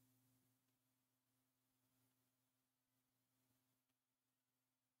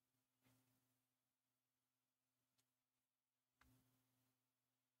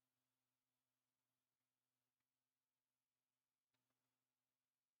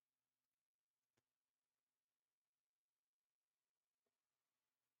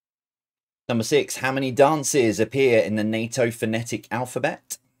 Number six, how many dances appear in the NATO phonetic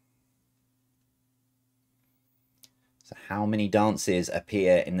alphabet? So how many dances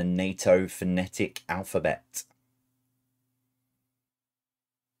appear in the NATO phonetic alphabet?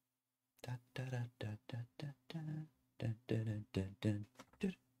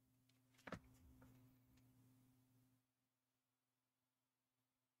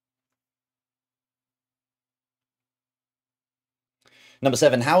 Number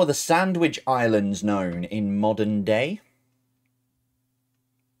seven, how are the Sandwich Islands known in modern day?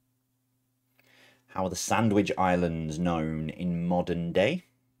 How are the Sandwich Islands known in modern day?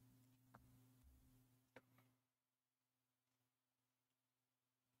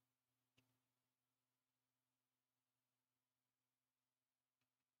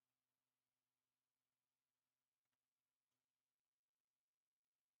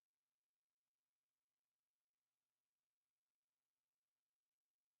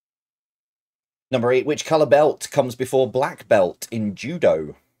 Number eight, which colour belt comes before black belt in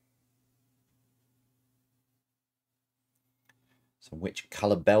judo? So which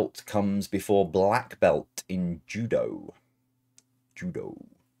colour belt comes before black belt in judo? Judo.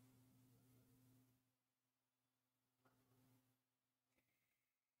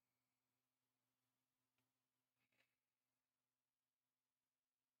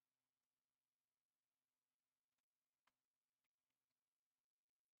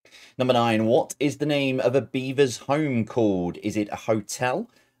 Number nine, what is the name of a beaver's home called? Is it a hotel,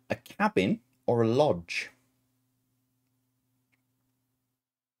 a cabin, or a lodge?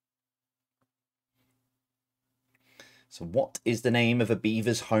 So what is the name of a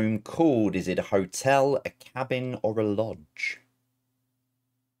beaver's home called? Is it a hotel, a cabin, or a lodge?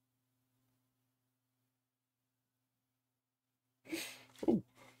 Ooh.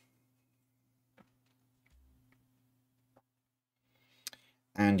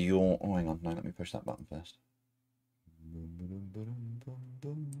 And your... Oh, hang on. No, let me push that button first.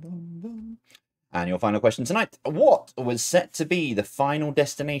 And your final question tonight. What was set to be the final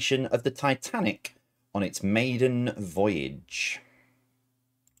destination of the Titanic on its maiden voyage?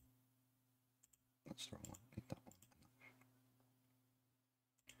 That's the wrong one.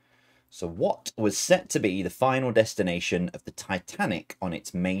 So what was set to be the final destination of the Titanic on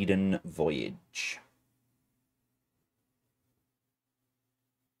its maiden voyage?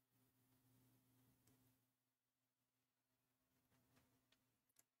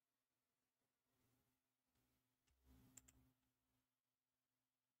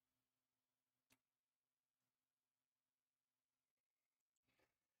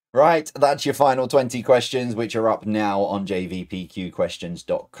 Right, that's your final 20 questions, which are up now on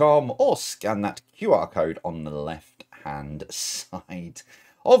jvpqquestions.com, or scan that QR code on the left-hand side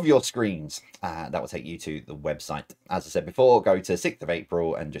of your screens. That will take you to the website. As I said before, go to 6th of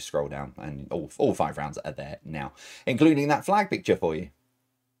April and just scroll down, and all 5 rounds are there now, including that flag picture for you.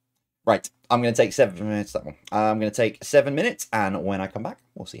 Right, I'm going to take 7 minutes, that one. I'm going to take 7 minutes, and when I come back,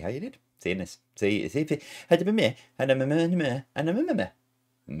 we'll see how you did. See you in this. See if it had been me, and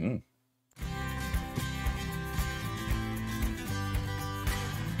Mm.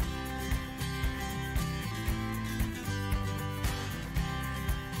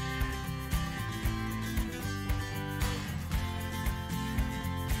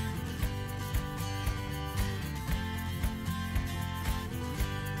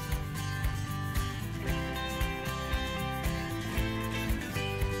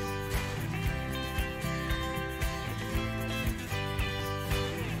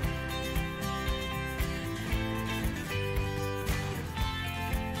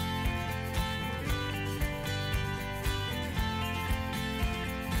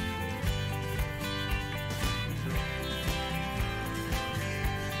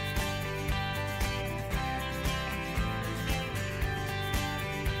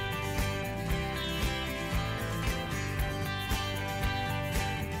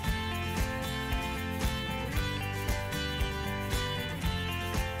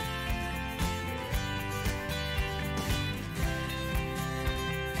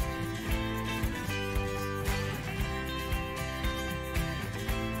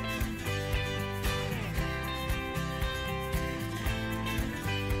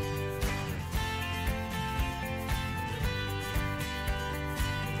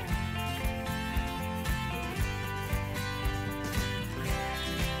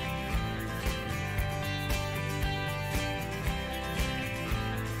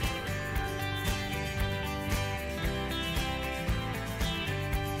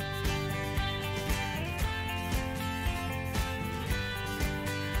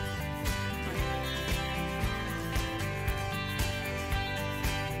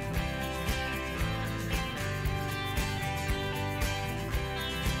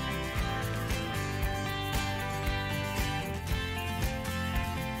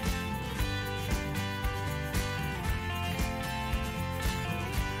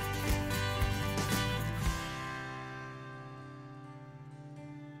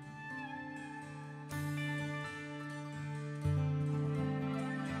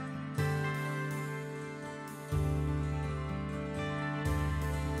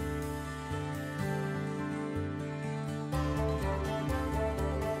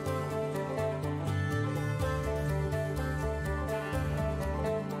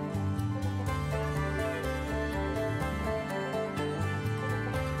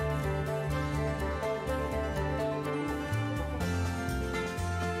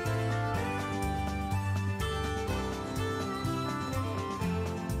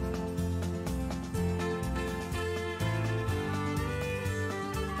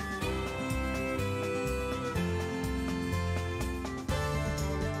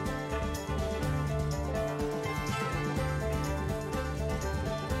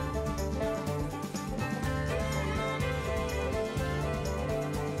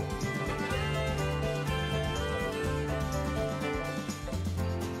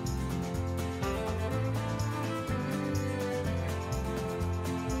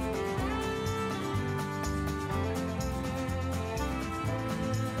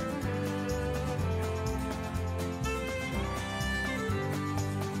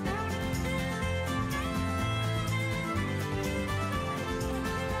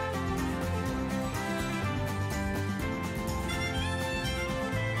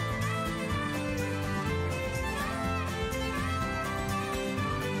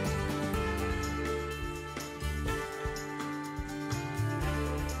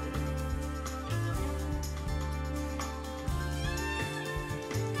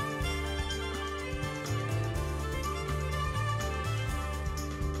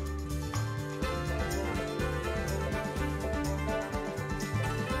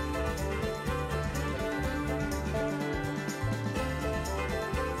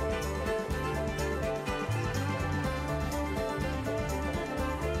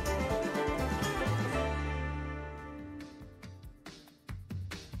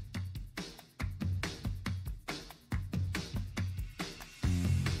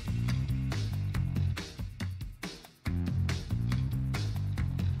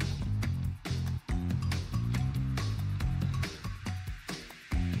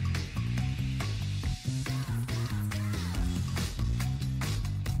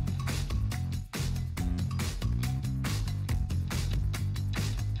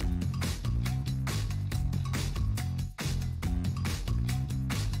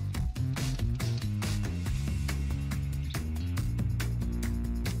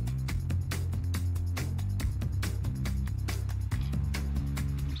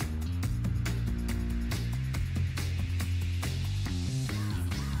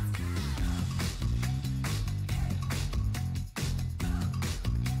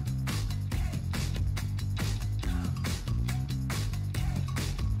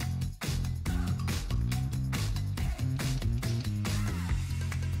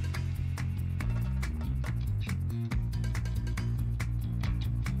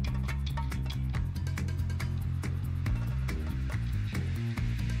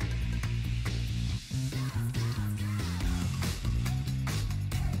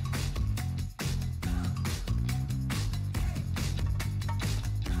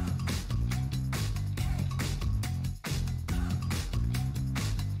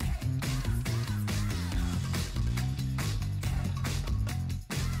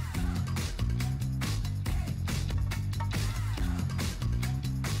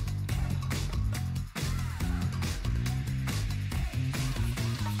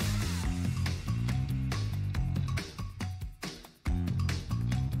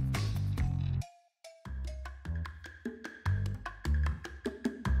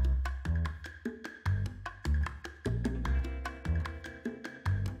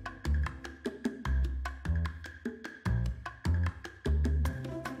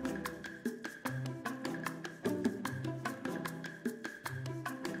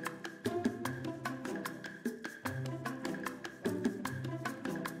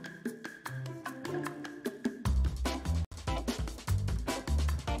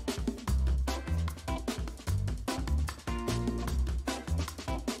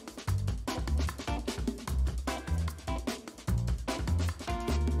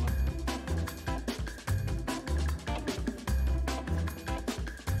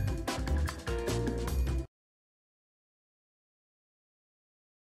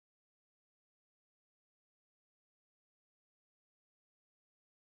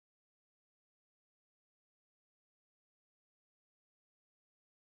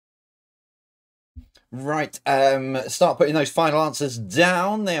 Right, start putting those final answers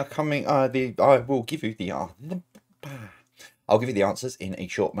down. They are coming. I will give you the I'll give you the answers in a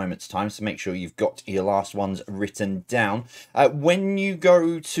short moment's time, so make sure you've got your last ones written down. When you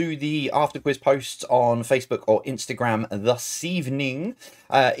go to the after quiz posts on Facebook or Instagram this evening,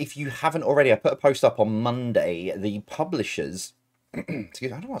 if you haven't already, I put a post up on Monday. The publishers. Excuse me,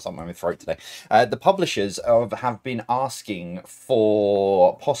 I don't know what's on my throat today. The publishers have been asking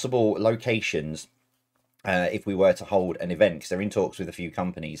for possible locations if we were to hold an event, because they're in talks with a few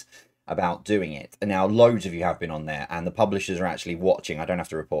companies about doing it. And now loads of you have been on there, and the publishers are actually watching. I don't have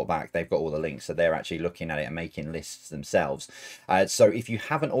to report back. They've got all the links, so they're actually looking at it and making lists themselves. So if you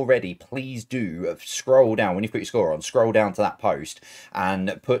haven't already, please do scroll down. When you put your score on, scroll down to that post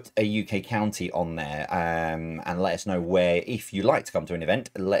and put a UK county on there, and let us know where, if you like to come to an event,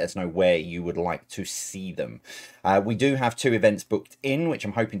 let us know where you would like to see them. We do have 2 events booked in, which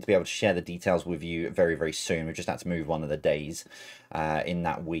I'm hoping to be able to share the details with you very, very soon. We've just had to move one of the days in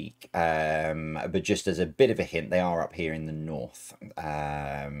that week. But just as a bit of a hint, they are up here in the north.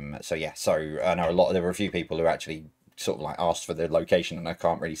 So yeah, so I know there were a few people who actually sort of like asked for the location, and I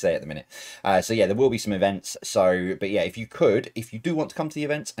can't really say at the minute. So yeah, there will be some events. So, but yeah, if you do want to come to the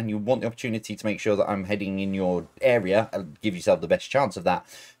events and you want the opportunity to make sure that I'm heading in your area and give yourself the best chance of that,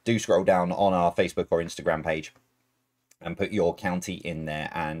 do scroll down on our Facebook or Instagram page and put your county in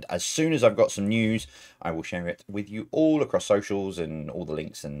there, and as soon as I've got some news, I will share it with you all across socials and all the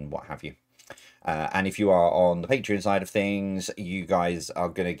links and what have you. And if you are on the Patreon side of things, you guys are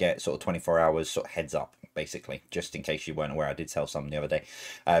going to get sort of 24 hours sort of heads up, basically, just in case you weren't aware. I did tell some the other day,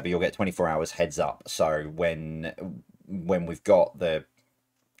 but you'll get 24 hours heads up. So when we've got the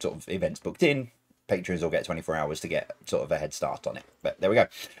sort of events booked in, patrons will get 24 hours to get sort of a head start on it. But there we go.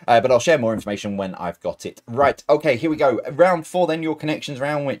 But I'll share more information when I've got it. Right, okay, here we go. Round 4 then, your connections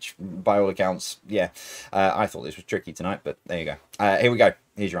round, which by all accounts, yeah, I thought this was tricky tonight, but there you go. Here we go.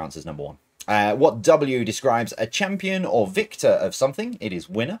 Here's your answers, number 1. What W describes a champion or victor of something? It is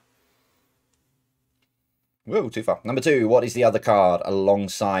winner. Whoa, too far. Number 2, what is the other card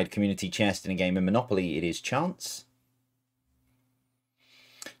alongside community chest in a game of Monopoly? It is chance.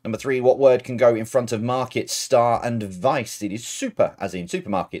 Number 3, what word can go in front of market, star, and vice? It is super, as in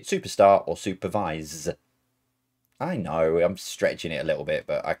supermarket, superstar, or supervise. I know, I'm stretching it a little bit,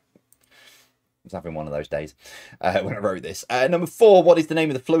 but I was having one of those days when I wrote this. Number 4, what is the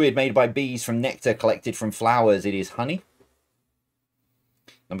name of the fluid made by bees from nectar collected from flowers? It is honey.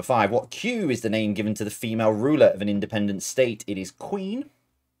 Number 5, what Q is the name given to the female ruler of an independent state? It is queen.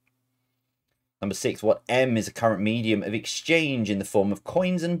 Number 6, what M is a current medium of exchange in the form of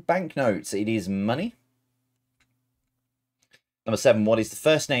coins and banknotes? It is money. Number 7, what is the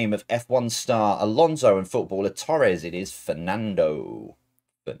first name of F1 star Alonso and footballer Torres? It is Fernando.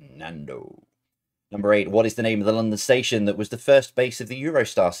 Fernando. Number 8, what is the name of the London station that was the first base of the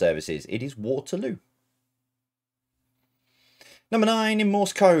Eurostar services? It is Waterloo. Number 9, in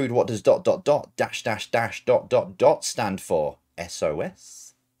Morse code, what does ... stand for? SOS.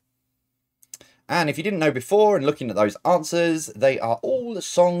 And if you didn't know before and looking at those answers, they are all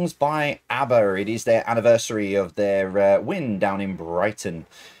songs by ABBA. It is their anniversary of their win down in Brighton.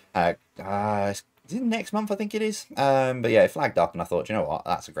 Next month, I think it is. But yeah, it flagged up and I thought, you know what,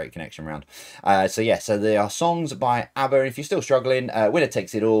 that's a great connection round. So yeah, so they are songs by ABBA. And if you're still struggling, Winner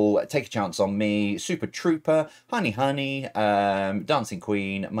Takes It All, Take a Chance on Me, Super Trooper, Honey Honey, Dancing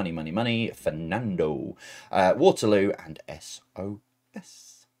Queen, Money Money Money, Fernando, Waterloo, and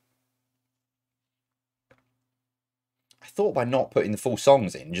SOS. Thought by not putting the full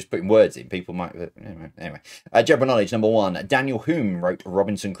songs in, just putting words in, people might... Anyway. General knowledge, number 1. Daniel Hume wrote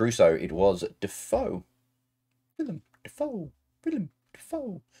Robinson Crusoe. It was Defoe. Willem Defoe. Willem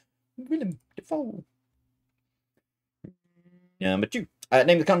Defoe. Willem Defoe. Number 2.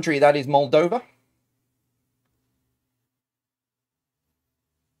 Name the country. That is Moldova.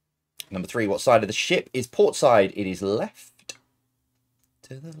 Number 3. What side of the ship is port side? It is left.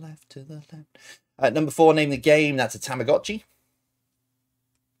 To the left, to the left. Number 4, name the game. That's a Tamagotchi.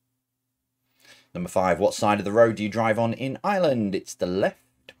 Number 5, what side of the road do you drive on in Ireland? It's the left.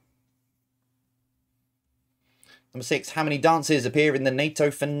 Number 6, how many dances appear in the NATO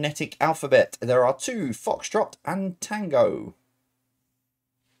phonetic alphabet? There are 2, Foxtrot and Tango.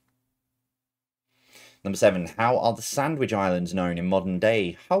 Number 7, how are the Sandwich Islands known in modern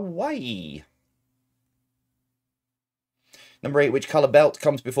day? Hawaii. Number 8, which colour belt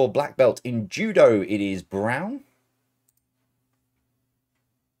comes before black belt in judo? It is brown.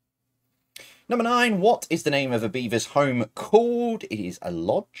 Number 9, what is the name of a beaver's home called? It is a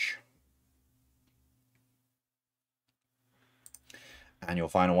lodge. And your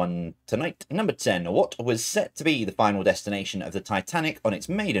final one tonight, number 10. What was set to be the final destination of the Titanic on its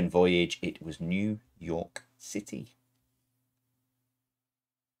maiden voyage? It was New York City.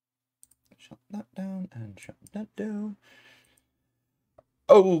 Shut that down and shut that down.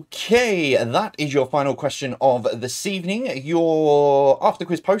 Okay, that is your final question of this evening. Your after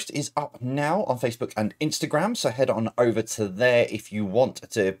quiz post is up now on Facebook and Instagram, so head on over to there if you want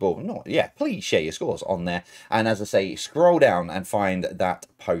to. Well, not yeah, please share your scores on there. And as I say, scroll down and find that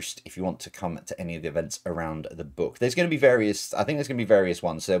post if you want to come to any of the events around the book. There's going to be various. I think there's going to be various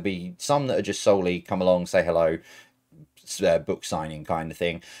ones. There'll be some that are just solely come along, say hello. Book signing kind of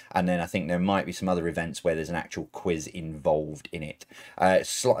thing, and then I think there might be some other events where there's an actual quiz involved in it.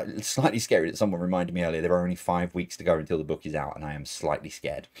 Slightly scary that someone reminded me earlier there are only 5 weeks to go until the book is out, and I am slightly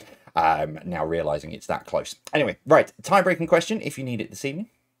scared now realizing it's that close. Anyway, right, tie-breaking question if you need it this evening.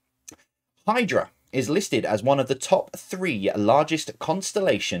 Hydra is listed as one of the top 3 largest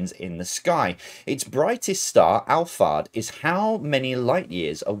constellations in the sky. Its brightest star, Alphard, is how many light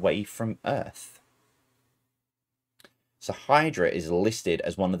years away from Earth? So Hydra is listed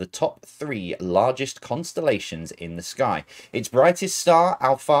as one of the top 3 largest constellations in the sky. Its brightest star,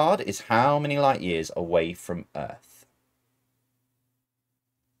 Alphard, is how many light years away from Earth?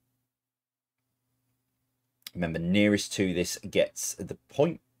 Remember, nearest to this gets the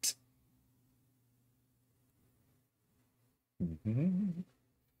point.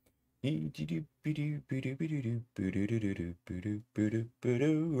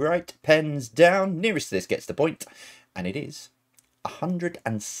 Right, pens down. Nearest to this gets the point. And it is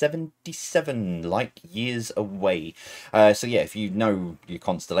 177 light years away. So yeah, if you know your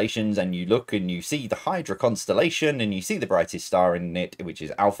constellations and you look and you see the Hydra constellation and you see the brightest star in it, which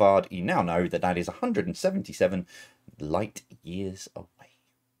is Alphard, you now know that that is 177 light years away.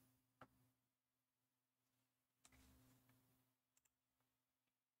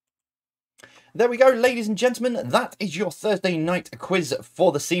 There we go, ladies and gentlemen. That is your Thursday night quiz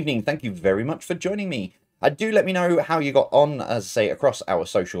for this evening. Thank you very much for joining me. Do let me know how you got on, as I say, across our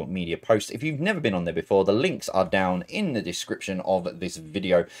social media posts. If you've never been on there before, the links are down in the description of this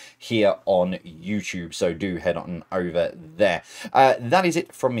video here on YouTube, so do head on over there. That is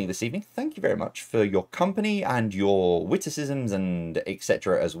it from me this evening. Thank you very much for your company and your witticisms and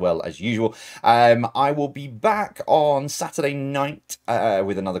etc. as well as usual. I will be back on Saturday night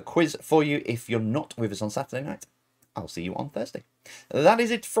with another quiz for you. If you're not with us on Saturday night, I'll see you on Thursday. That is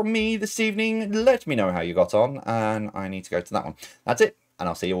it from me this evening. Let me know how you got on, and I need to go to that one. That's it, and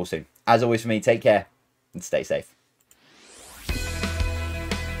I'll see you all soon. As always for me, take care and stay safe.